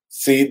to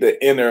see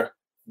the inner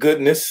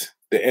goodness,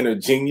 the inner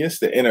genius,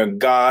 the inner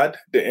God,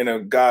 the inner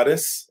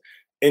goddess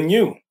in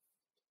you.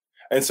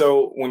 And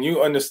so when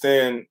you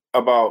understand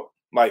about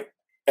like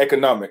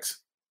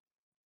economics,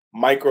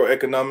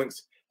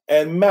 microeconomics,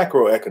 and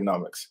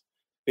macroeconomics,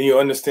 then you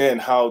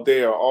understand how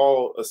they are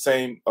all the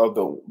same of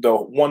the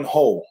one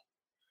whole.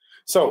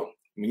 So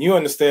when you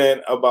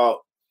understand about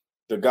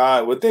the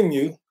God within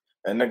you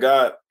and the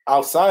God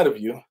outside of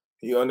you,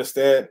 you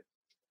understand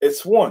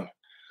it's one.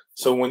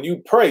 So when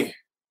you pray,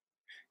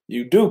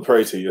 you do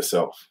pray to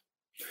yourself,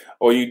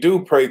 or you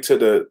do pray to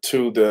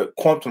the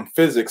quantum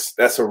physics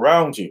that's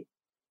around you.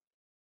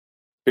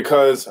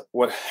 Because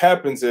what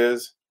happens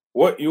is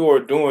what you are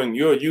doing,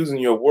 you're using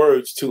your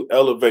words to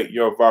elevate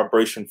your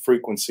vibration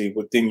frequency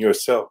within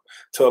yourself,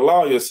 to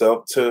allow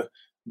yourself to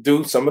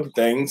do some of the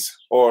things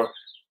or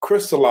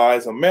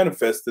crystallize or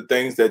manifest the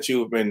things that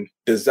you've been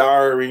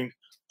desiring,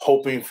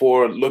 hoping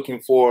for, looking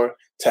for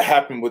to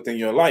happen within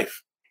your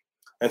life.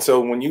 And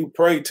so when you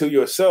pray to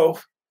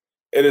yourself,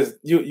 it is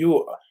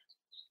you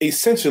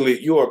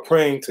essentially you are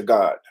praying to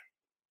God.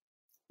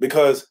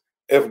 Because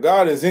if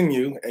God is in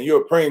you and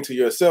you're praying to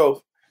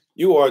yourself,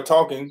 you are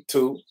talking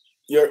to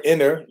your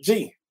inner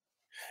G.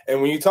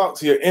 And when you talk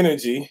to your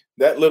energy,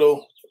 that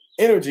little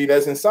energy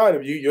that's inside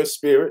of you, your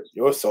spirit,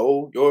 your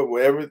soul, your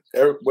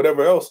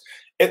whatever else,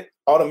 it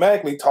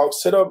automatically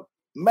talks to the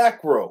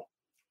macro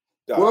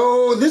God.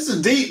 Whoa, this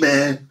is deep,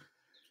 man.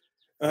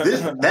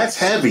 That's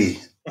heavy.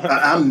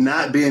 I'm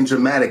not being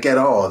dramatic at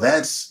all.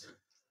 That's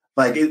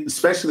like,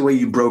 especially the way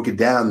you broke it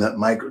down, that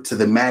micro to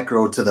the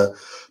macro to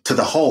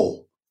the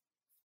whole,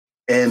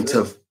 and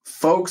to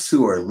folks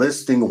who are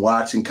listening,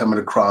 watching, coming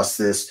across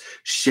this,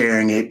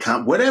 sharing it,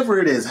 whatever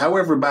it is,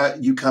 however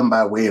you come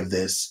by way of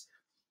this,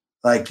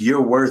 like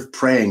you're worth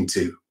praying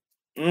to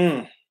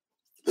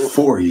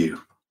for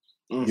you.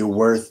 You're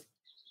worth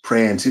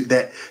praying to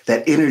that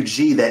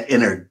energy, that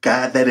inner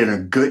God, that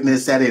inner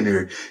goodness, that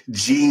inner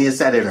genius,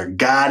 that inner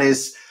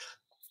goddess.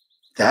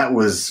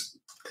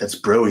 That's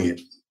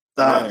brilliant.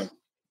 Man,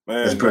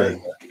 that's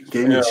brilliant.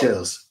 Gave me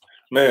chills.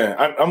 Man,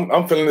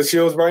 I'm feeling the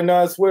chills right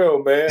now as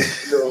well, man.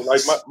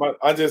 Like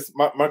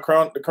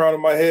the crown of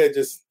my head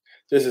just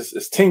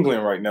is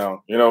tingling right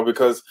now,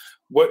 because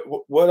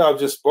what I've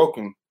just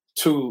spoken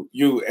to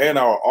you and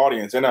our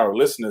audience and our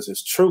listeners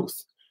is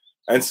truth.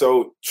 And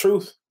so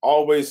truth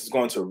always is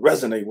going to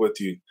resonate with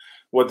you,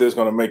 whether it's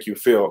going to make you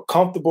feel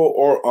comfortable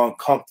or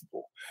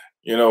uncomfortable,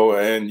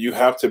 and you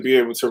have to be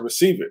able to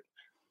receive it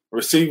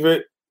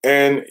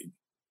and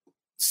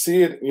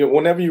see it.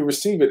 Whenever you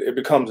receive it, it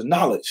becomes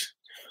knowledge.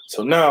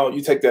 So now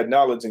you take that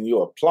knowledge and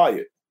you apply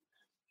it.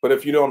 But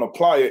if you don't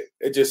apply it,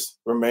 it just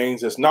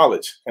remains as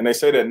knowledge. And they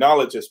say that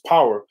knowledge is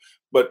power,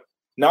 but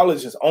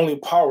knowledge is only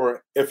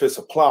power if it's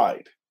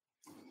applied.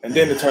 And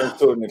then it turns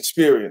to an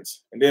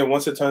experience. And then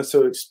once it turns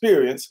to an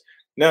experience,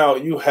 now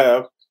you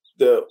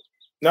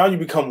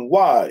become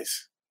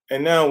wise.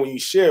 And now when you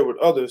share with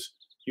others,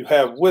 you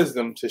have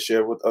wisdom to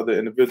share with other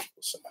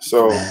individuals.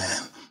 So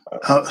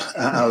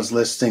I was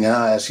listening, and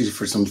I'll ask you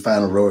for some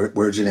final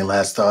words and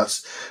last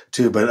thoughts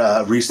too.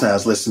 But recently I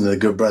was listening to the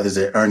good brothers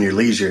at Earn Your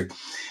Leisure.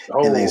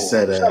 And they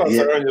said, shout out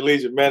to Earn Your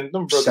Leisure, man.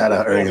 Shout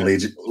out Earn Your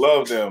Leisure.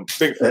 Love them.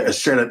 Big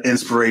straight up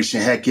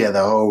inspiration. Heck yeah,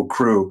 the whole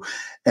crew.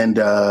 And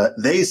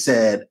they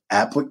said,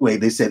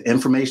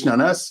 information on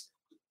us,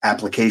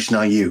 application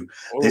on you.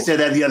 They said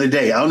that the other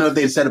day. I don't know if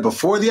they said it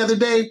before the other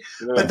day,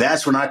 but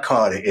that's when I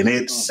caught it. And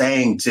it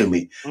sang to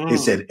me. They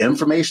said,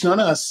 information on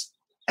us,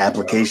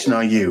 application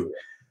on you.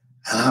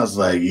 And I was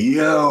like,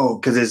 yo,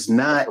 because it's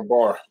not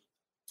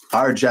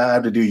our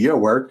job to do your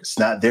work. It's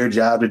not their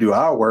job to do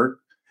our work.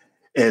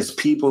 As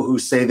people who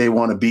say they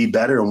want to be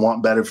better and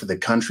want better for the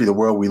country, the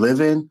world we live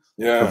in,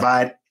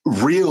 provide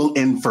real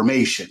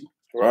information.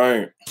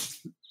 Right.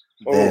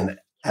 Then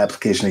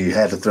application, you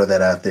had to throw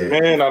that out there.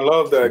 Man, I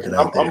love that.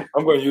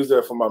 I'm going to use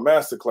that for my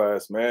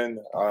masterclass, man.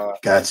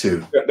 Got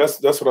to.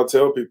 That's what I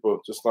tell people.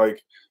 Just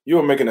like you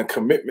are making a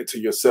commitment to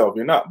yourself.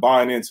 You're not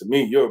buying into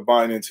me. You're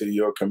buying into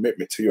your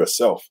commitment to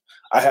yourself.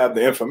 I have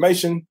the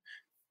information.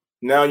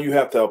 Now you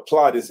have to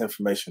apply this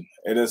information.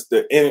 And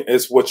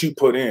it's what you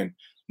put in.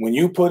 When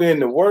you put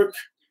in the work,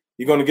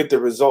 you're going to get the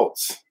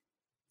results.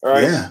 All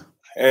right. Yeah.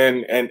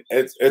 and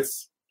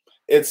it's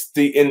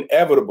the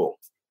inevitable.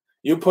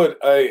 You put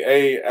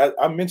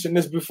I mentioned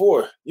this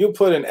before. You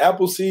put an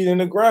apple seed in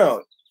the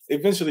ground.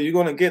 Eventually, you're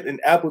going to get an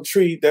apple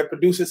tree that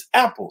produces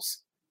apples,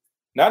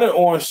 not an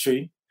orange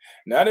tree,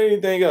 not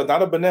anything else,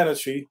 not a banana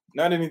tree,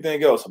 not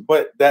anything else,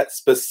 but that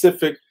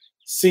specific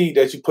seed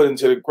that you put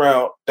into the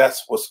ground.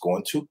 That's what's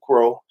going to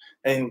grow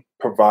and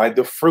provide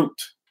the fruit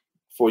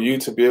for you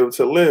to be able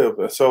to live.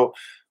 And so,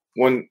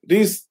 when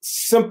these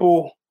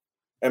simple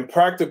and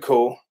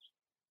practical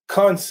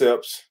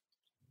concepts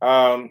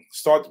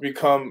start to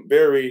become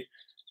very,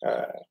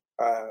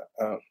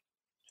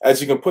 as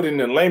you can put it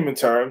in layman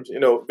terms,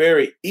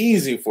 very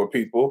easy for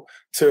people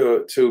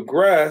to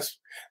grasp,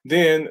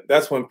 then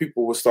that's when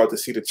people will start to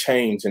see the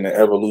change and the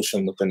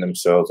evolution within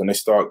themselves, and they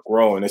start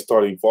growing, they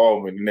start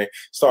evolving, and they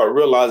start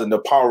realizing the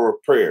power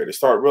of prayer. They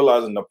start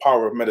realizing the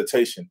power of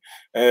meditation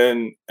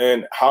and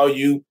how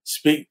you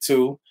speak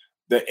to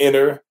the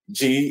inner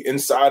G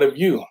inside of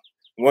you.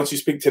 Once you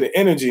speak to the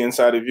energy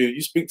inside of you,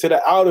 you speak to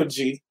the outer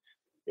G,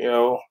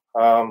 and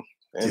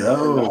the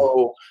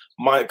whole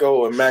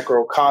micro and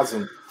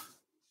macrocosm.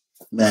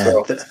 Man,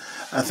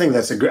 I think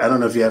that's a great. I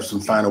don't know if you have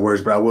some final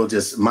words, but I will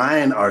just.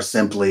 Mine are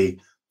simply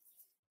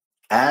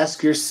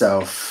ask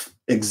yourself,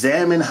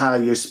 examine how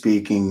you're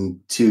speaking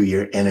to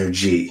your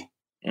energy.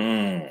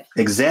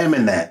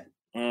 Examine that.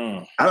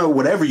 I don't know,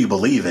 whatever you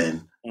believe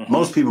in. Mm-hmm.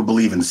 Most people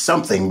believe in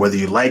something, whether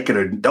you like it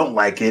or don't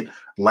like it,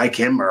 like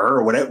him or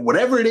her,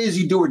 whatever it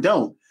is you do or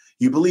don't.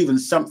 You believe in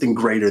something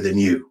greater than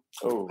you.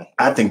 Oh.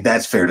 I think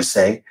that's fair to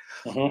say.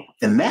 Mm-hmm.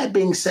 And that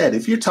being said,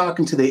 if you're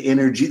talking to the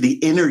energy, the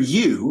inner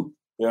you,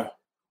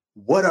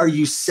 what are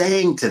you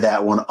saying to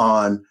that one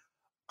on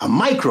a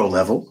micro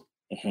level?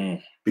 Mm-hmm.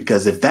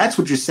 Because if that's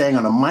what you're saying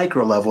on a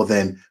micro level,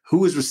 then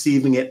who is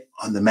receiving it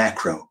on the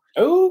macro?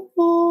 Oh,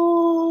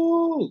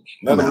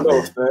 let them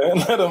know, man.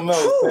 Let them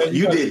know. Man.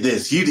 You did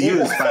this.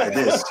 You inspired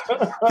this.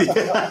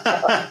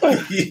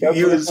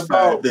 you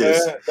inspired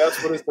this. Man.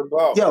 That's what it's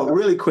about. Yo,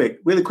 really quick.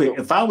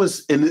 If I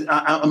was, and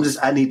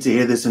I need to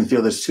hear this and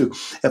feel this too.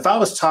 If I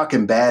was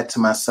talking bad to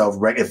myself,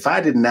 if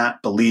I did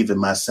not believe in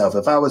myself,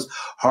 if I was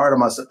hard on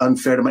myself,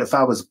 unfair to myself, if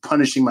I was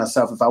punishing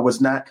myself, if I was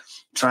not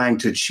trying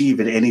to achieve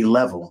at any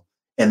level,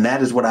 and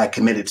that is what I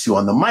committed to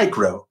on the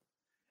micro,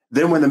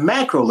 then when the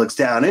macro looks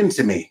down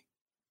into me,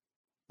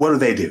 what do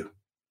they do?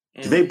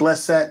 Do they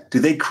bless that? Do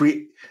they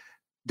create?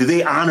 Do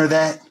they honor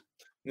that?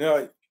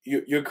 No,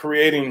 you're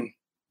creating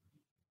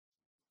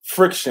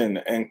friction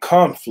and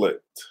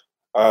conflict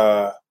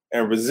and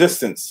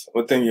resistance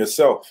within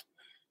yourself,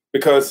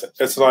 because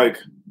it's like,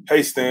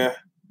 hey, Stan,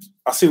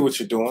 I see what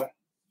you're doing.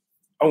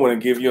 I want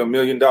to give you $1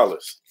 million.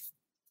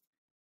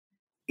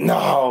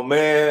 No,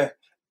 man,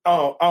 I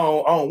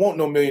don't want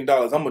no $1 million.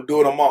 I'm gonna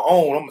do it on my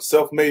own. I'm a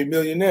self-made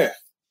millionaire.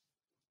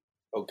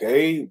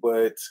 Okay,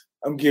 but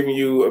I'm giving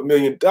you $1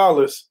 million,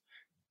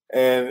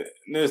 and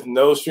there's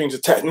no strings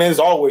attached. Man, there's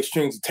always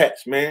strings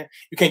attached, man.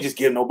 You can't just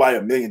give nobody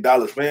 $1 million,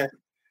 man.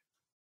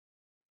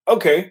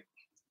 Okay,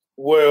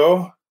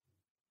 well,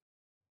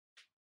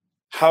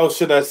 how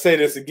should I say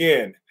this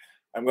again?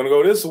 I'm going to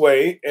go this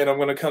way, and I'm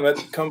going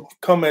to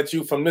come at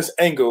you from this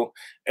angle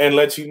and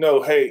let you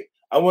know, hey,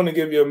 I want to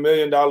give you $1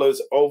 million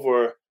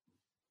over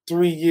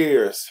 3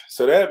 years.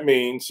 So that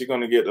means you're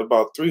going to get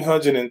about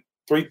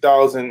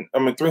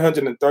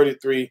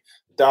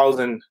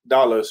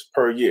 $333,000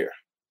 per year.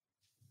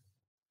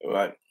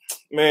 Like,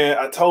 man,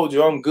 I told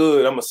you I'm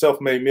good. I'm a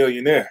self-made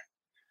millionaire.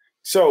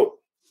 So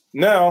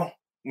now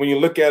when you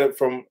look at it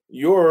from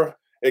your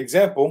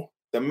example,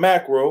 the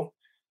macro,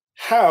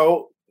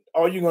 how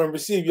are you going to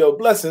receive your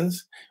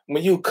blessings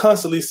when you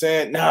constantly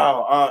saying,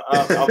 no,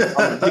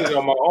 I'm getting it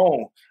on my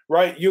own,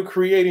 right? You're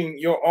creating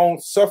your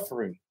own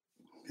suffering.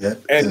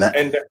 Yep. And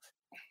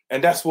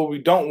that's what we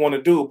don't want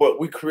to do, but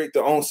we create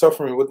the own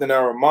suffering within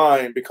our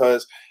mind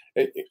because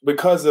of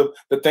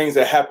the things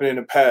that happened in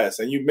the past.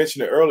 And you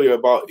mentioned it earlier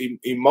about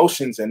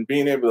emotions and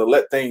being able to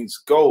let things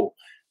go,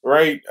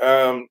 right?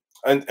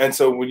 And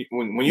so when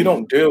you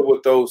don't deal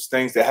with those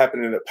things that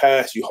happened in the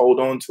past, you hold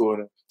on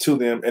to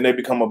them, and they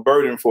become a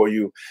burden for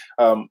you,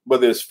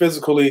 whether it's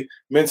physically,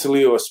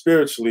 mentally, or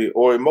spiritually,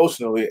 or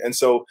emotionally. And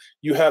so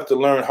you have to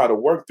learn how to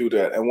work through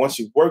that. And once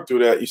you work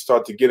through that, you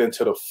start to get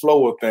into the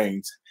flow of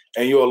things,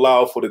 and you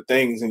allow for the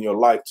things in your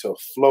life to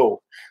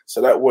flow.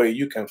 So that way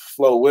you can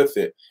flow with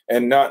it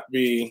and not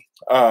be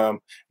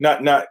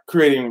not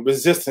creating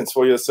resistance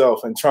for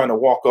yourself and trying to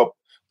walk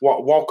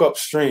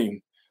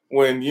upstream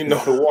when you know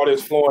the water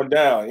is flowing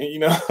down.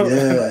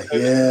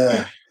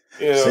 Yeah.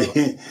 So,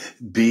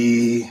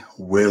 be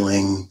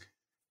willing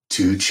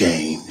to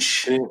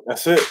change.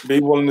 That's it. Be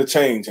willing to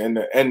change, and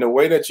the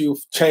way that you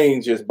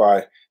change is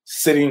by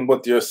sitting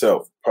with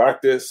yourself.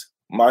 Practice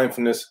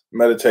mindfulness,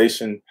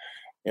 meditation,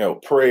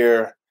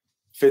 prayer,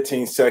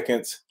 15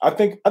 seconds. I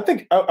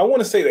want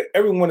to say that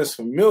everyone is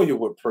familiar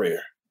with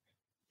prayer,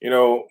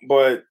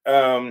 but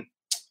they're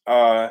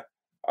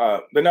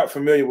not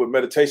familiar with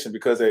meditation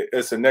because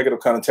it's a negative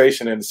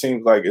connotation and it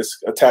seems like it's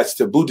attached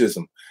to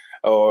Buddhism.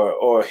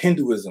 or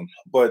Hinduism.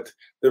 But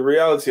the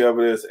reality of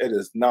it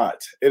is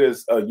not. It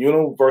is a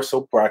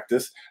universal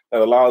practice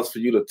that allows for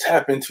you to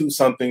tap into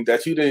something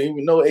that you didn't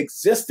even know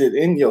existed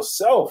in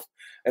yourself.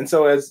 And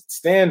so, as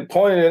Stan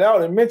pointed it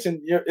out and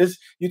mentioned,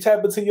 you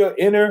tap into your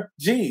inner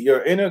G,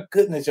 your inner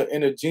goodness, your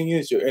inner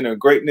genius, your inner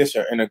greatness,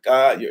 your inner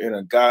God, your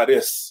inner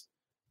goddess.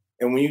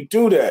 And when you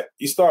do that,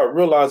 you start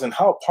realizing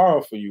how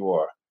powerful you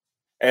are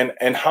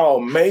and how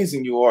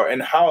amazing you are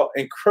and how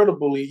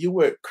incredibly you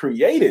were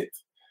created.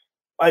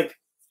 Like,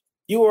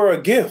 you are a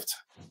gift.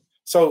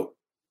 So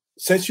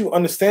since you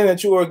understand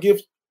that you are a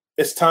gift,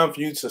 it's time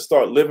for you to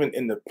start living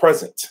in the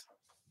present.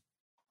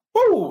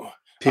 Woo!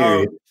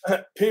 Period.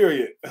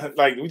 Period.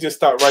 Like, we just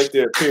start right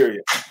there,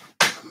 period.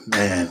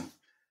 Man,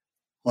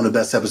 one of the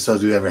best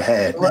episodes we ever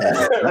had.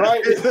 Man.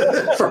 Right?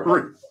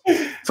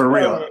 For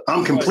real.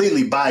 I'm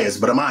completely biased,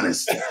 but I'm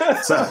honest.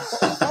 So,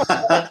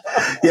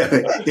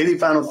 yeah. Any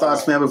final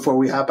thoughts, man, before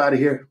we hop out of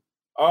here?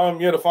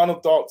 The final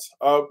thoughts.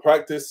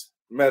 Practice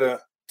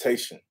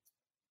meditation.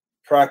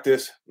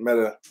 Practice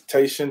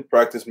meditation,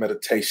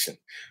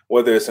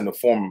 whether it's in the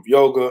form of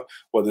yoga,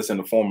 whether it's in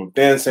the form of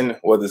dancing,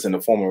 whether it's in the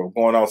form of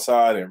going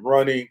outside and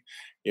running,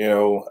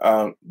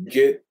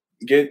 get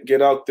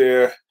out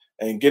there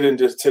and get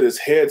into this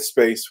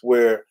headspace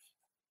where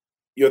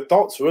your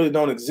thoughts really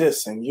don't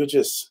exist and you're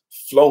just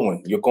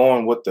flowing. You're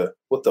going with the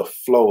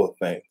flow of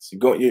things.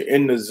 You're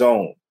in the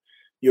zone.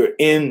 You're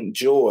in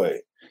joy.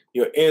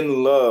 You're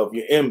in love.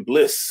 You're in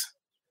bliss.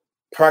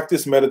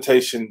 Practice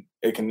meditation.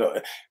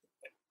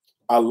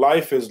 Our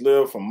life is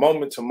lived from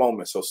moment to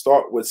moment. So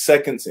start with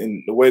seconds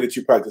in the way that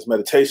you practice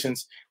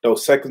meditations.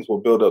 Those seconds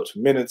will build up to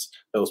minutes.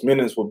 Those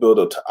minutes will build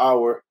up to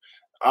hour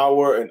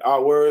and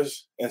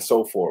hours, and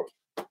so forth.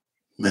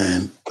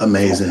 Man,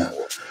 amazing.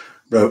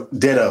 Bro,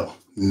 ditto.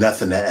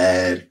 Nothing to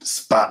add.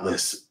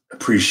 Spotless.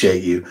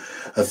 Appreciate you.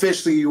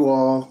 Officially, you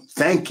all,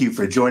 thank you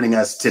for joining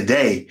us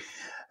today.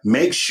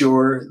 Make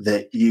sure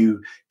that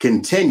you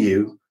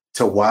continue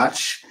to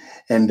watch.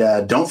 And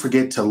don't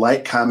forget to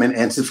like, comment,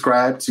 and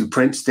subscribe to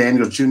Prince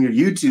Daniel Jr.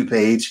 YouTube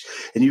page.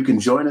 And you can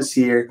join us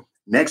here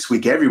next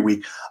week, every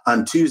week,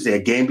 on Tuesday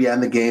at Game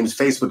Beyond the Games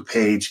Facebook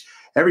page.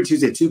 Every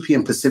Tuesday at 2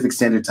 p.m. Pacific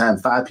Standard Time,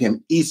 5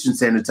 p.m. Eastern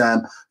Standard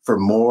Time for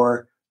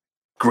more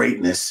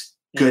greatness,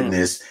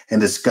 goodness, and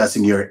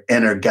discussing your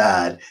inner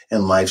God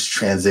and life's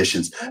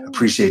transitions.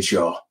 Appreciate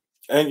y'all.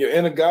 And your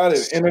inner God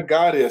and inner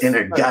goddess.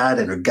 Inner God,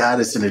 inner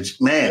goddess, inner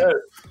man.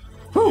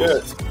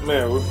 Yes,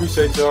 man. We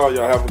appreciate y'all.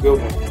 Y'all have a good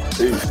one.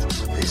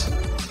 Peace.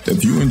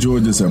 If you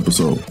enjoyed this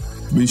episode,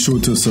 be sure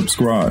to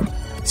subscribe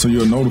so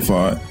you're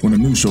notified when a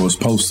new show is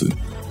posted.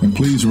 And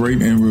please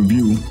rate and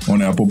review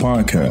on Apple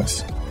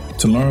Podcasts.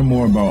 To learn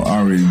more about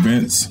our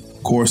events,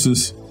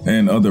 courses,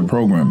 and other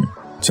programming,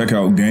 check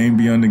out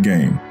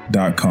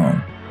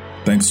GameBeyondTheGame.com.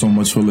 Thanks so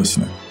much for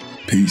listening.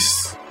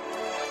 Peace.